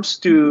when it comes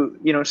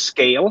to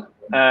scale,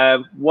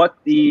 what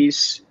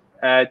is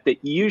the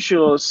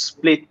usual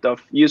split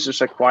of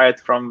users acquired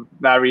from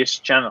various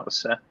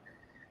channels?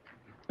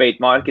 Paid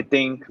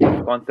marketing,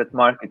 content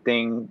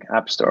marketing,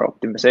 app store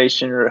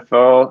optimization,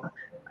 referral.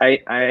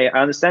 I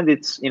understand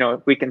it's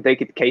we can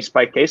take it case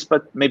by case,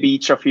 but maybe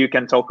each of you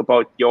can talk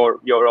about your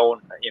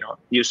own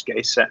use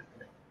case.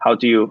 How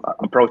do you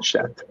approach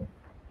that?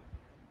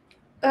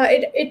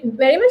 It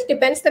very much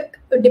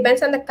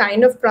depends on the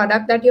kind of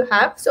product that you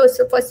have. So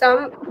for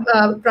some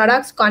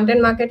products,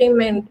 content marketing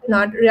may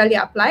not really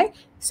apply.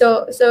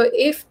 So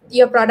if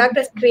your product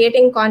is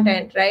creating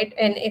content, right,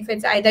 and if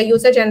it's either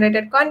user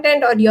generated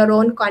content or your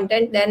own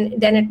content, then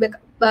it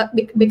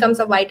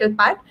becomes a vital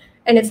part,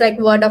 and it's like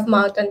word of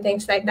mouth and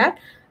things like that.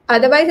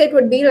 Otherwise, it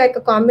would be like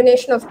a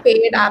combination of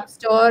paid, app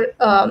store,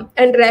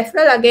 and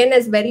referral. Again,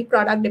 is very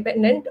product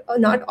dependent.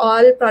 Not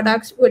all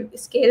products would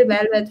scale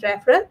well with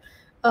referral.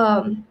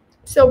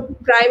 So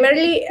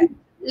primarily,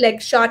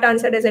 like short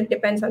answer is it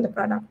depends on the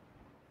product.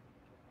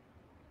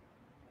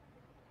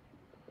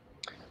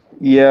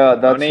 Yeah,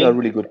 that's a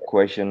really good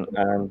question,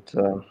 and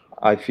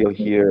I feel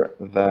here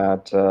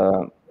that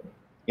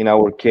in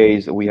our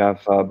case we have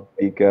a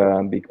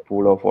big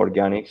pool of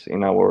organics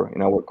in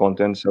our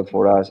content. So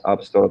for us,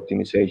 app store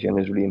optimization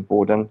is really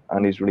important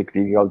and is really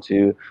critical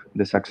to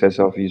the success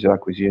of user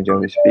acquisition,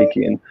 generally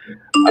speaking.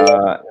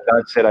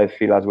 That said, I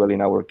feel as well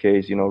in our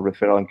case,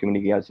 referral and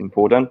community is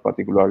important,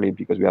 particularly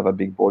because we have a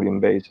big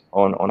volume base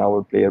on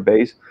our player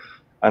base,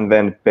 and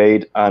then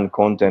paid and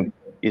content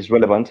is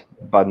relevant,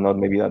 but not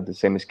maybe at the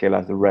same scale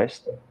as the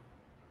rest.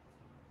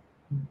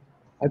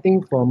 I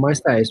think for my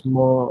side, it's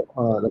more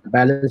like a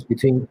balance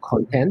between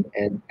content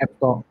and app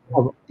store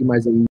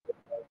optimization.